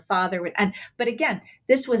 and then the father would. But again,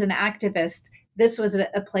 this was an activist. This was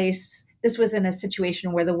a place. This was in a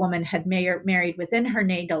situation where the woman had married within her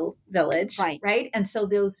natal village, right? And so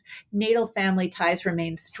those natal family ties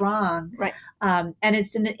remained strong, right? And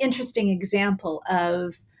it's an interesting example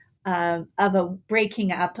of a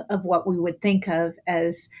breaking up of what we would think of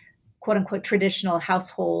as "quote unquote" traditional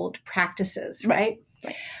household practices, right?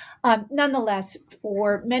 Nonetheless,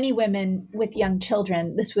 for many women with young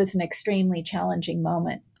children, this was an extremely challenging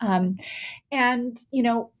moment. And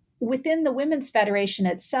within the Women's Federation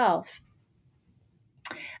itself,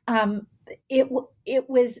 it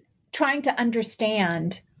was trying to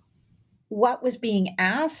understand what was being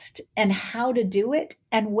asked and how to do it,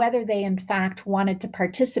 and whether they in fact wanted to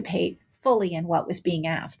participate fully in what was being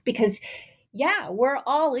asked. Because we're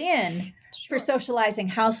all in for socializing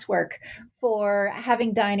housework, for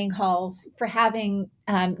having dining halls, for having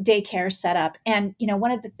daycare set up. And,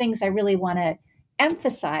 one of the things I really want to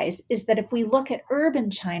emphasize is that if we look at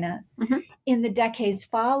urban China in the decades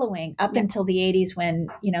following, up until the 80s when,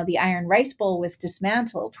 the Iron Rice Bowl was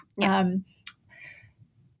dismantled,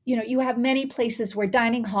 you have many places where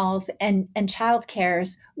dining halls and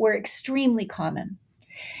childcares were extremely common.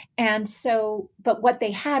 And so, but what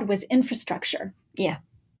they had was infrastructure. Yeah.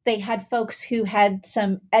 They had folks who had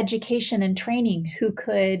some education and training who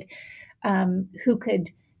could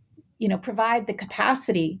provide the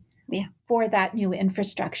capacity for that new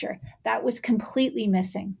infrastructure. That was completely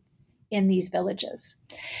missing in these villages.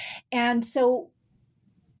 And so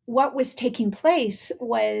what was taking place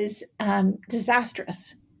was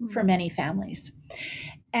disastrous for many families.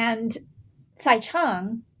 And Tsai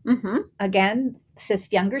Chang, again,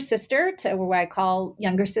 younger sister to what I call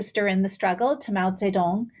younger sister in the struggle to Mao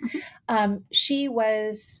Zedong, she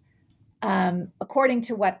was, according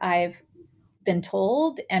to what I've been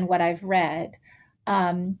told and what I've read,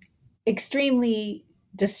 extremely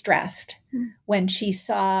distressed when she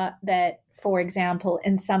saw that, for example,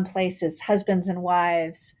 in some places, husbands and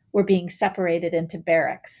wives were being separated into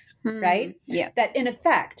barracks, right? Yeah. That in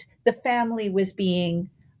effect, the family was being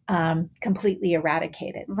completely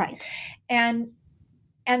eradicated. Right. And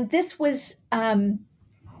this was in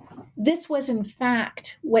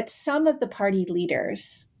fact what some of the party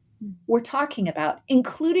leaders were talking about,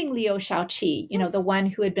 including Liu Shaoqi, the one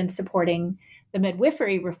who had been supporting the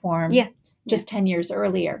midwifery reform just 10 years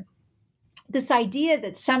earlier. This idea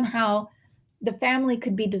that somehow the family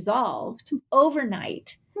could be dissolved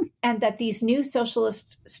overnight and that these new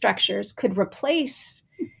socialist structures could replace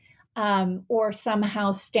or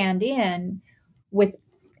somehow stand in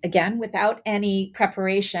without any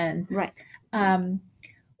preparation, right,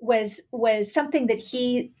 was something that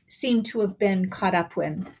he seemed to have been caught up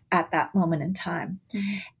in at that moment in time.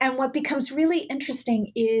 And what becomes really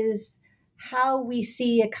interesting is how we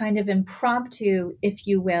see a kind of impromptu, if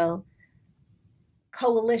you will,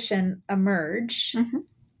 coalition emerge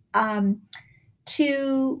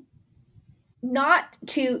to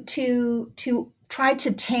try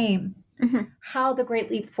to tame how the Great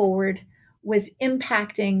Leap Forward was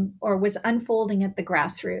impacting or was unfolding at the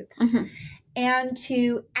grassroots, and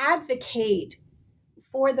to advocate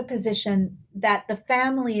for the position that the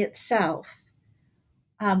family itself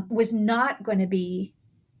was not going to be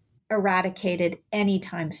eradicated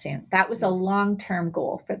anytime soon. That was a long-term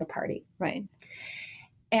goal for the party. Right.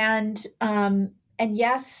 And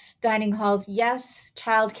yes, dining halls, yes,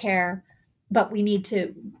 childcare, but we need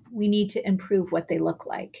to improve what they look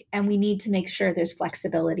like, and we need to make sure there's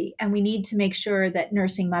flexibility, and we need to make sure that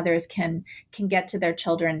nursing mothers can get to their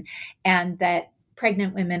children, and that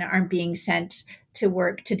pregnant women aren't being sent to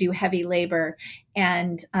work to do heavy labor,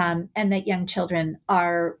 and that young children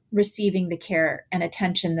are receiving the care and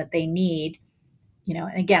attention that they need.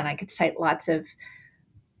 And again, I could cite lots of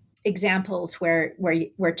examples where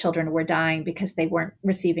children were dying because they weren't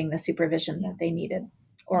receiving the supervision that they needed,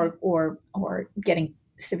 or getting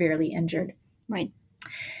severely injured. Right.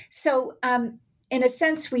 So, in a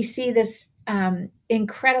sense, we see this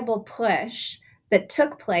incredible push that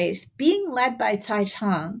took place being led by Tsai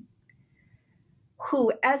Chang,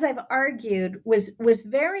 who, as I've argued, was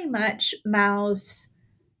very much Mao's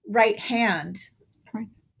right hand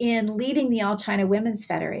in leading the All China Women's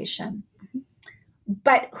Federation,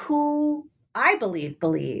 but who I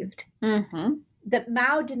believed that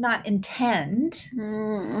Mao did not intend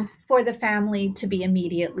for the family to be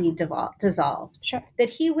immediately dissolved. Sure. That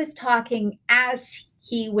he was talking, as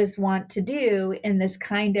he was wont to do, in this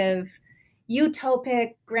kind of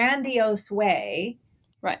utopic, grandiose way,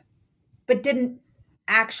 right? But didn't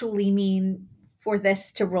actually mean for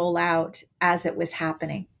this to roll out as it was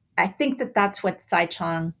happening. I think that that's what Tsai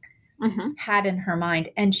Chang had in her mind.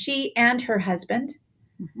 And she and her husband,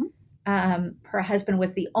 her husband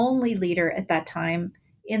was the only leader at that time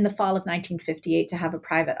in the fall of 1958 to have a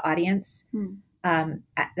private audience at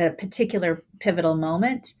a particular pivotal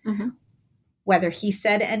moment. Whether he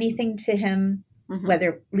said anything to him,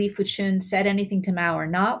 whether Li Fuchun said anything to Mao or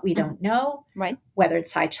not, we don't know. Right. Whether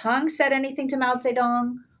Tsai Chang said anything to Mao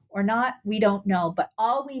Zedong or not, we don't know. But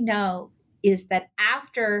all we know is that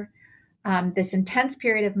after this intense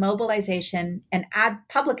period of mobilization and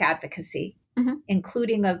public advocacy,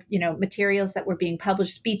 including of materials that were being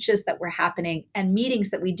published, speeches that were happening, and meetings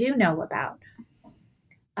that we do know about,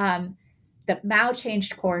 that Mao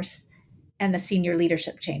changed course and the senior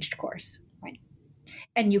leadership changed course. Right.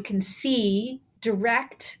 And you can see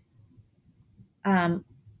direct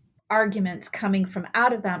arguments coming from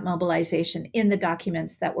out of that mobilization in the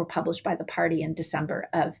documents that were published by the party in December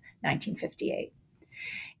of 1958.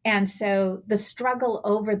 And so the struggle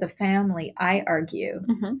over the family, I argue,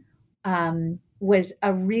 was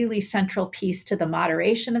a really central piece to the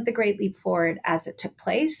moderation of the Great Leap Forward as it took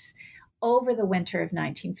place over the winter of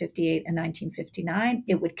 1958 and 1959.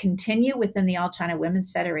 It would continue within the All China Women's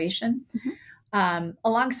Federation,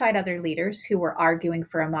 alongside other leaders who were arguing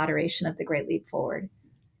for a moderation of the Great Leap Forward.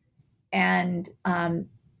 And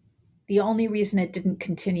the only reason it didn't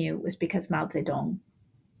continue was because Mao Zedong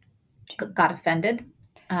got offended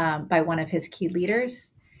by one of his key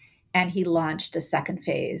leaders, and he launched a second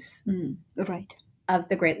phase of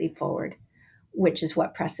the Great Leap Forward, which is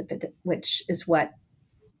what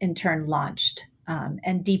in turn launched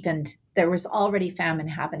and deepened. There was already famine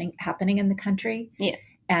happening in the country,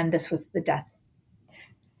 and this was the death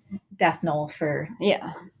knell for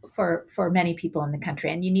many people in the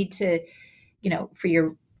country. And you need to,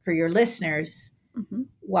 for your listeners,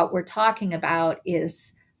 what we're talking about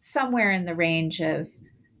is somewhere in the range of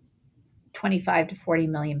 25 to 40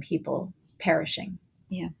 million people perishing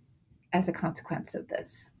as a consequence of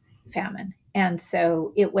this famine. And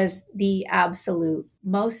so it was the absolute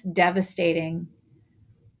most devastating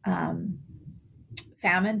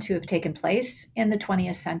famine to have taken place in the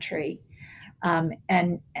 20th century.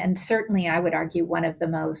 And certainly I would argue one of the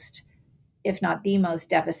most, if not the most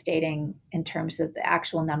devastating in terms of the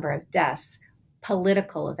actual number of deaths,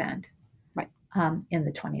 political event in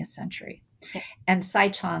the 20th century. Yeah. And Tsai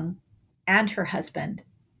Chang and her husband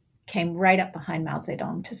came right up behind Mao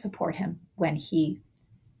Zedong to support him when he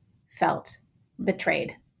felt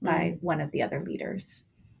betrayed by one of the other leaders.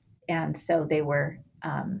 And so they were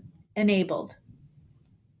enabled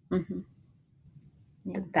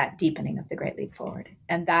that deepening of the Great Leap Forward.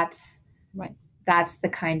 And that's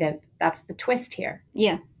the twist here.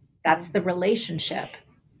 Yeah. That's the relationship,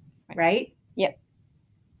 right? Yeah.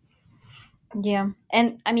 Yeah.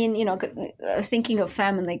 And I mean, thinking of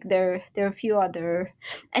famine, like there are a few other,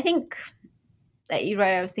 I think that you're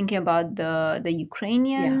right. I was thinking about the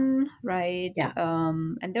Ukrainian, right? Yeah.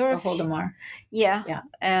 And there were the Holodomor. Yeah.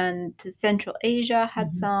 And Central Asia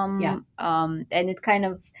had some. Yeah. And it kind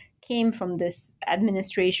of came from this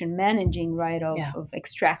administration managing of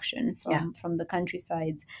extraction from the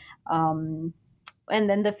countrysides. And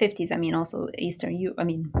then the 50s, I mean, also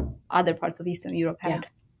other parts of Eastern Europe had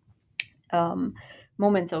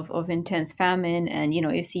moments of intense famine, and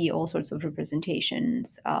you see all sorts of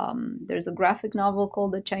representations. There's a graphic novel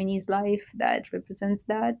called The Chinese Life that represents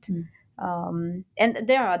that, and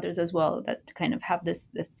there are others as well that kind of have this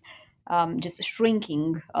just a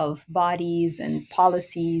shrinking of bodies and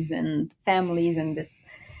policies and families, and this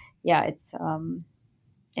it's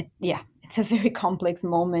a very complex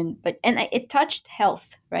moment, and it touched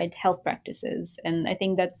health practices, and I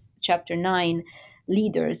think that's chapter 9,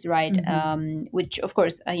 leaders, right? Which of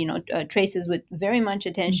course traces with very much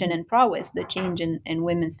attention and prowess the change in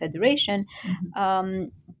women's federation,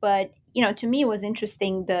 but to me it was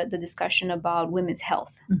interesting the discussion about women's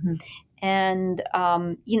health, and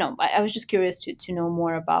I was just curious to know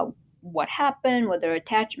more about what happened, whether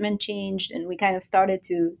attachment changed, and we kind of started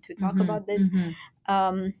to talk about this.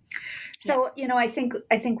 So I think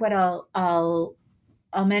what I'll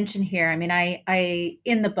mention here. I mean, I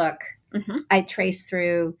in the book, I trace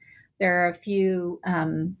through. There are a few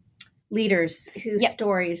leaders whose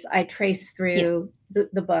stories I trace through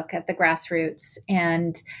the book at the grassroots,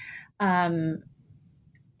 and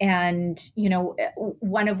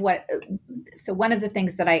one of the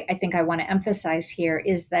things that I think I want to emphasize here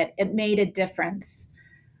is that it made a difference.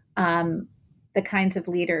 The kinds of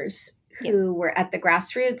leaders who were at the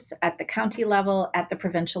grassroots, at the county level, at the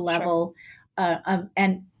provincial level,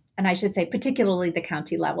 and I should say particularly the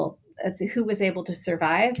county level, as who was able to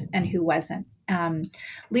survive and who wasn't.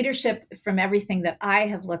 Leadership, from everything that I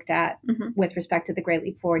have looked at with respect to the Great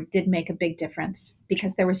Leap Forward, did make a big difference,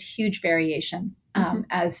 because there was huge variation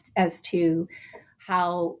as to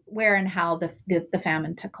where and how the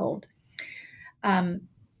famine took hold.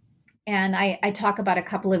 And I talk about a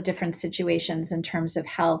couple of different situations in terms of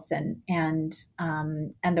health and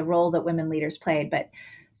the role that women leaders played. But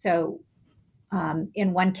so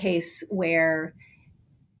in one case where,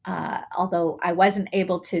 although I wasn't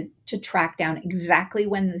able to track down exactly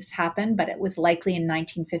when this happened, but it was likely in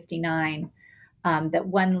 1959, that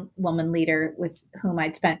one woman leader with whom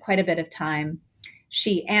I'd spent quite a bit of time,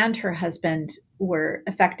 she and her husband were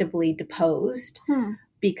effectively deposed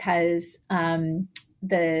because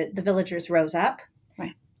the villagers rose up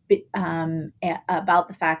about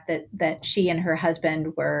the fact that she and her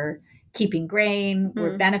husband were keeping grain,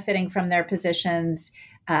 were benefiting from their positions.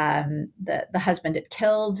 The husband had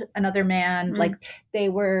killed another man. Like they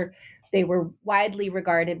were widely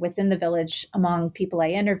regarded within the village among people I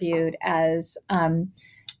interviewed as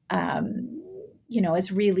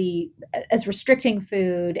as restricting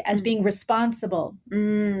food, as being responsible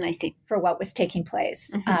I see. for what was taking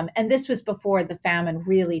place. And this was before the famine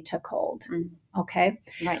really took hold. Okay.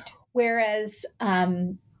 Right. Whereas,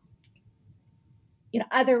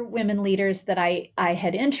 other women leaders that I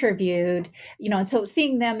had interviewed, and so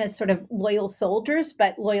seeing them as sort of loyal soldiers,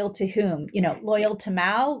 but loyal to whom? Loyal to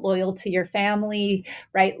Mao, loyal to your family,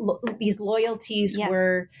 right? These loyalties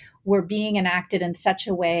were being enacted in such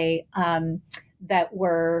a way that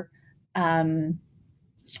were, in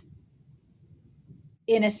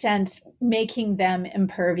a sense, making them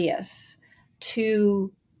impervious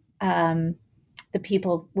to the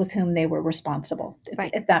people with whom they were responsible,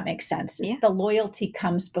 if that makes sense. Yeah. The loyalty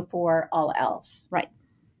comes before all else. Right.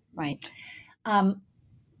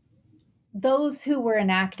 Those who were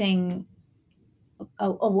enacting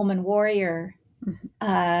a woman warrior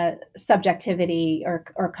subjectivity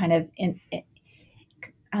or kind of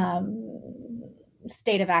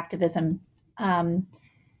state of activism,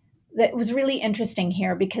 that was really interesting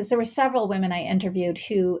here, because there were several women I interviewed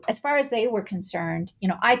who, as far as they were concerned,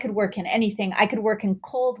 I could work in anything. I could work in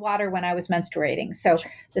cold water when I was menstruating. So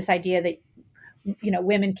this idea that,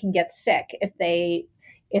 women can get sick if they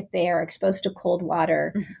are exposed to cold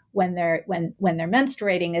water when they're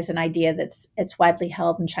menstruating is an idea it's widely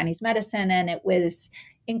held in Chinese medicine, and it was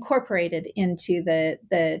incorporated into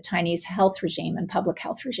the Chinese health regime and public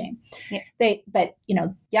health regime. Yeah. But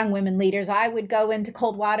young women leaders, I would go into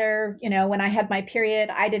cold water, when I had my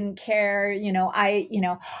period, I didn't care.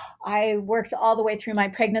 I worked all the way through my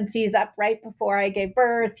pregnancies up right before I gave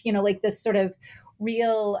birth, like this sort of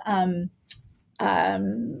real,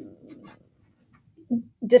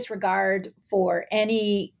 disregard for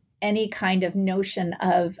any kind of notion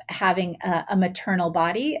of having a maternal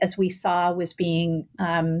body, as we saw was being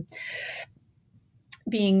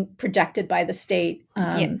projected by the state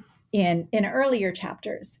in earlier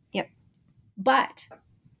chapters. Yep. But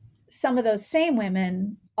some of those same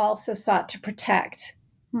women also sought to protect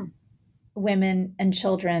women and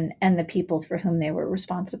children and the people for whom they were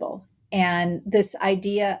responsible. And this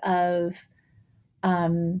idea of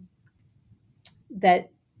that.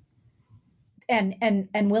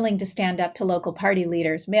 And willing to stand up to local party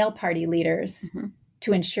leaders, male party leaders,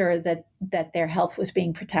 to ensure that their health was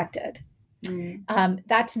being protected.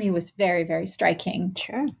 That to me was very, very striking.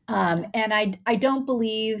 Sure. And I don't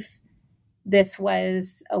believe this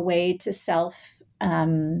was a way to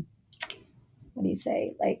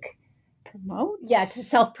promote? Yeah, to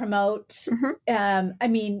self-promote. I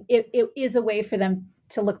mean, it is a way for them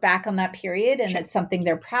to look back on that period, and it's something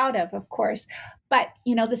they're proud of course. But,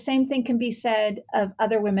 the same thing can be said of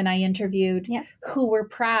other women I interviewed who were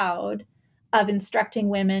proud of instructing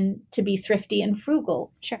women to be thrifty and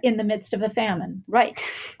frugal in the midst of a famine. Right.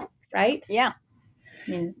 Right? Yeah.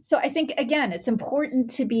 So I think, again, it's important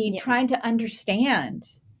to be trying to understand,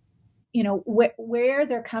 where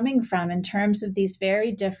they're coming from in terms of these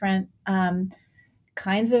very different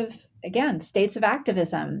kinds of, again, states of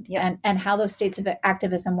activism, and how those states of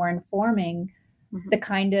activism were informing the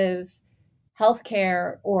kind of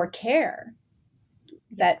healthcare or care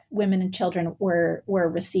that women and children were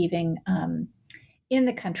receiving in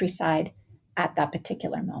the countryside at that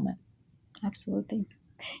particular moment. Absolutely.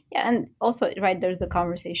 Yeah, and also, right, there's the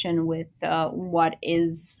conversation with what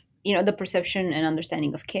is, the perception and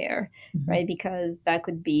understanding of care, right? Because that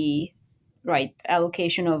could be, right,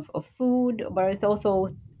 allocation of food, but it's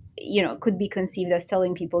also, could be conceived as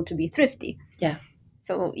telling people to be thrifty. Yeah.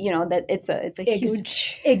 So, that it's a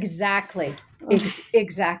huge... Exactly.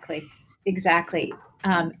 Exactly.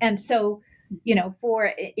 And so,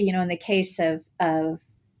 for, in the case of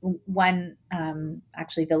one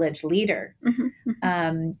actually village leader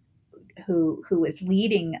who was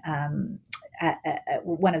leading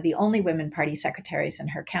one of the only women party secretaries in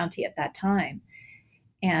her county at that time.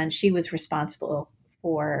 And she was responsible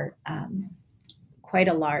for quite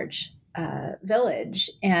a large village.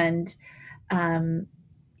 And,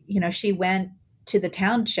 she went to the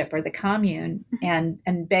township or the commune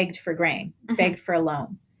and begged for grain, begged for a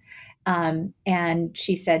loan. And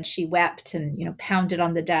she said she wept and, pounded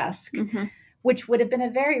on the desk, which would have been a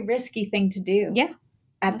very risky thing to do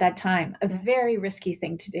at that time, a very risky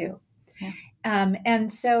thing to do. Yeah.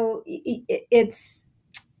 And so it's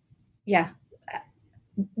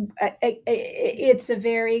a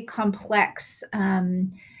very complex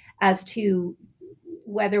as to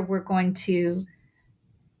whether we're going to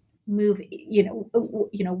move,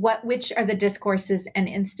 which are the discourses and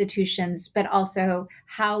institutions, but also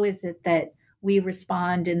how is it that we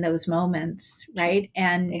respond in those moments, right?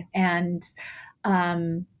 And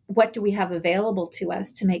what do we have available to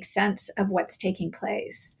us to make sense of what's taking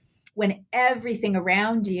place when everything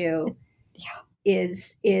around you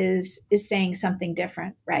is saying something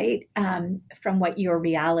different, right? From what your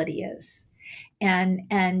reality is. And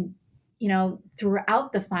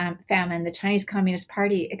throughout the famine, the Chinese Communist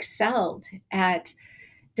Party excelled at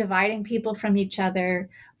dividing people from each other,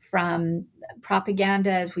 from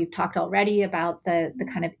propaganda, as we've talked already about the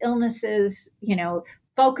kind of illnesses,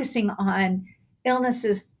 focusing on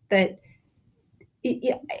illnesses that,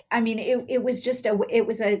 it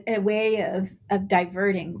was a way of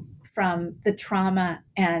diverting from the trauma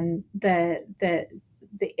and the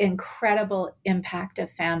incredible impact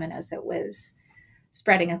of famine as it was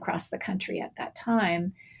spreading across the country at that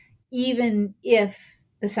time, even if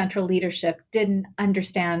the central leadership didn't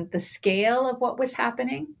understand the scale of what was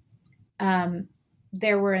happening.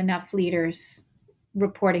 There were enough leaders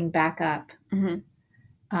reporting back up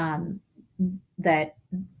that,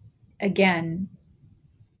 again,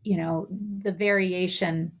 the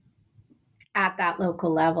variation at that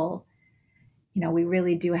local level, we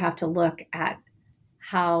really do have to look at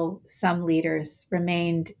how some leaders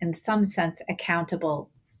remained in some sense accountable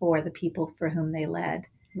for the people for whom they led.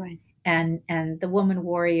 Right. And the woman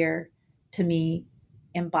warrior, to me,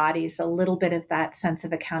 embodies a little bit of that sense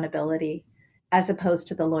of accountability, as opposed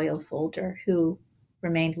to the loyal soldier who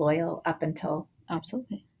remained loyal up until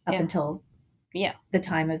until the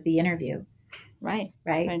time of the interview. Right.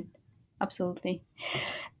 Right. Absolutely.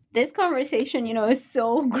 This conversation, is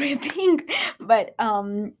so gripping, but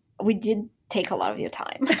we did take a lot of your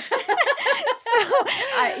time. So,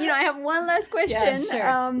 I have one last question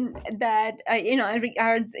that, in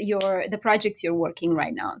regards the projects you're working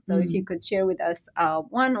right now. So if you could share with us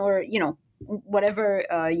one or, whatever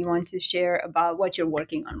you want to share about what you're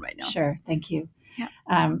working on right now. Sure. Thank you.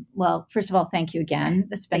 Yeah. Well, first of all, thank you again.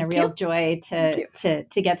 It's been a real joy to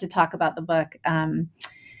get to talk about the book.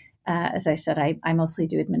 As I said, I mostly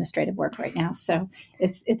do administrative work right now, so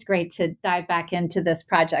it's great to dive back into this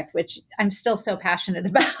project, which I'm still so passionate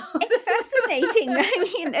about. It's fascinating.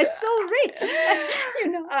 It's so rich.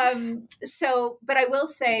 But I will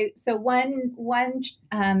say, one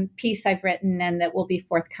piece I've written and that will be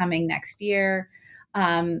forthcoming next year,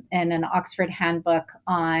 and an Oxford handbook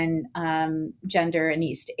on gender in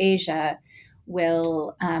East Asia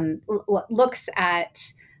will looks at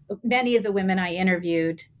many of the women I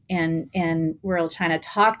interviewed in rural China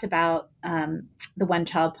talked about the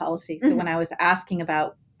one-child policy. So when I was asking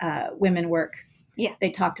about women work, they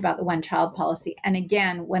talked about the one-child policy. And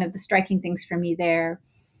again, one of the striking things for me there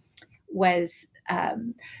was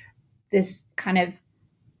this kind of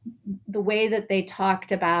the way that they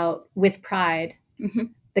talked about, with pride,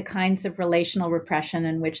 the kinds of relational repression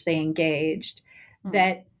in which they engaged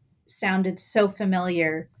that sounded so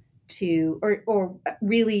familiar to, or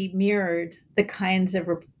really mirrored the kinds of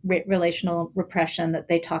relational repression that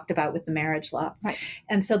they talked about with the marriage law. Right.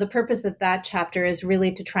 And so the purpose of that chapter is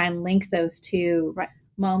really to try and link those two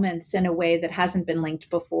moments in a way that hasn't been linked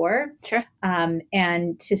before. Sure.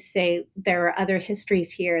 And to say there are other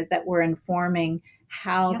histories here that were informing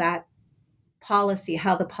how that policy,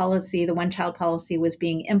 the one-child policy was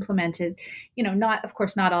being implemented. Of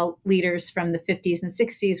course, not all leaders from the 50s and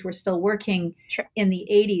 60s were still working in the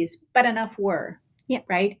 80s, but enough were,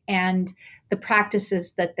 right? And the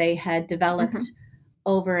practices that they had developed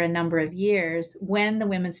over a number of years when the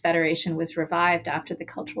Women's Federation was revived after the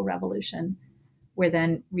Cultural Revolution were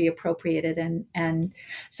then reappropriated. And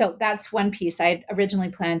so that's one piece. I originally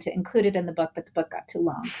planned to include it in the book, but the book got too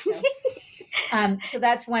long. So. So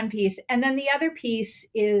that's one piece. And then the other piece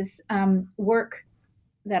is work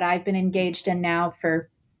that I've been engaged in now for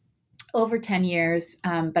over 10 years,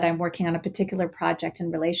 but I'm working on a particular project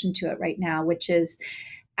in relation to it right now, which is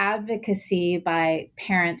advocacy by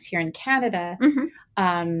parents here in Canada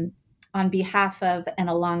on behalf of and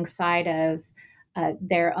alongside of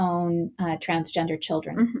their own transgender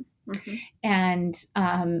children. And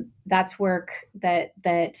that's work that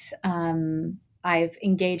I've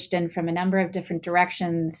engaged in from a number of different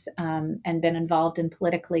directions and been involved in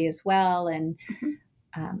politically as well, and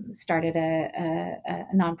started a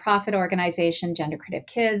nonprofit organization, Gender Creative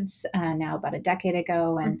Kids, now about a decade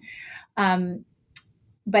ago. And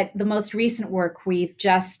but the most recent work we're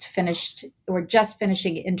just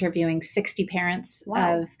finishing interviewing 60 parents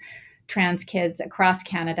of trans kids across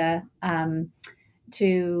Canada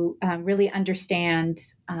to really understand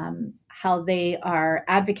how they are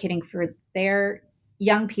advocating for their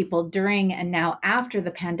young people during and now after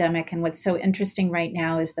the pandemic. And what's so interesting right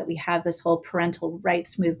now is that we have this whole parental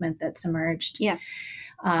rights movement that's emerged.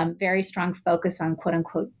 Very strong focus on quote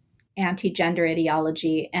unquote anti-gender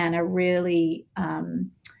ideology, and a really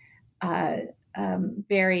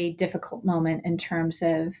very difficult moment in terms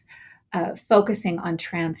of focusing on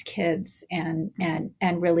trans kids and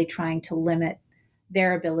really trying to limit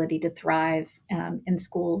their ability to thrive in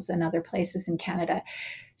schools and other places in Canada.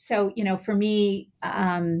 So, for me,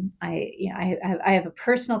 I have a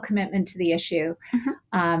personal commitment to the issue,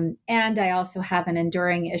 and I also have an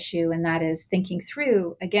enduring issue, and that is thinking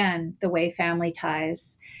through, again, the way family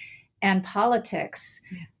ties and politics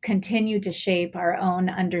continue to shape our own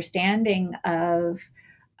understanding of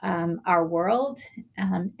our world,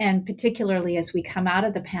 and particularly as we come out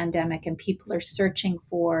of the pandemic and people are searching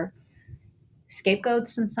for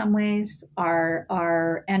scapegoats in some ways, are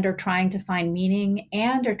trying to find meaning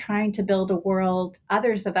and are trying to build a world,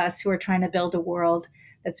 others of us who are trying to build a world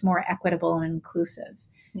that's more equitable and inclusive.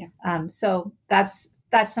 So that's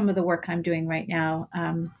some of the work I'm doing right now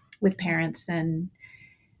with parents and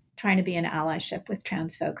trying to be an allyship with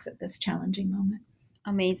trans folks at this challenging moment.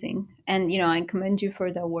 Amazing. And, I commend you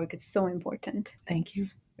for that work. It's so important. Thank you.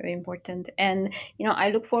 Very important. And,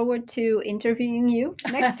 I look forward to interviewing you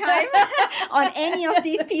next time on any of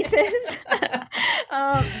these pieces.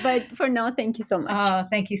 But for now, thank you so much. Oh,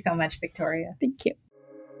 thank you so much, Victoria. Thank you.